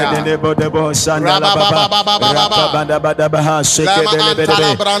antalabrandakabaya. Rababababababa. Badabaha,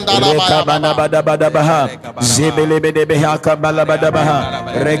 Shekebelebelebe, Rekamanabadabadabaha, Zibelebedebeha, Kamalabadabaha,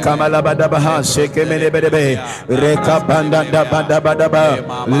 Rekamalabadabaha, Shekebelebelebe, Rekabandabadabadaba,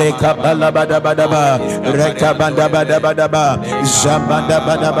 Lekabalabadabadaba, Rekabandabadabadaba,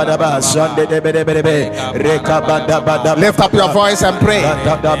 Zambandabadabadaba, Zandebelebelebe, Rekabandabadaba. Lift up your voice and pray.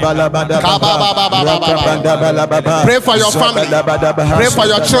 Pray for your family. Pray for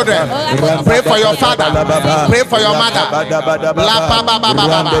your children. Pray for your father. Pray for your mother.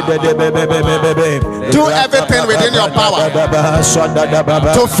 Do everything within your power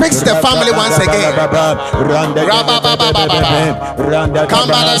to fix the family once again.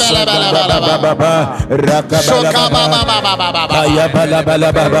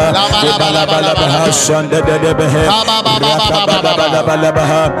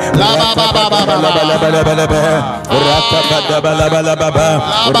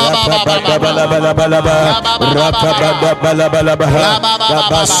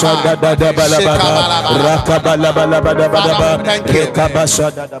 Thank you.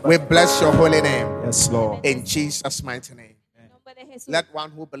 We bless your holy name. Yes, Lord. In Jesus' mighty name. Let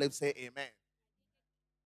one who believes say amen.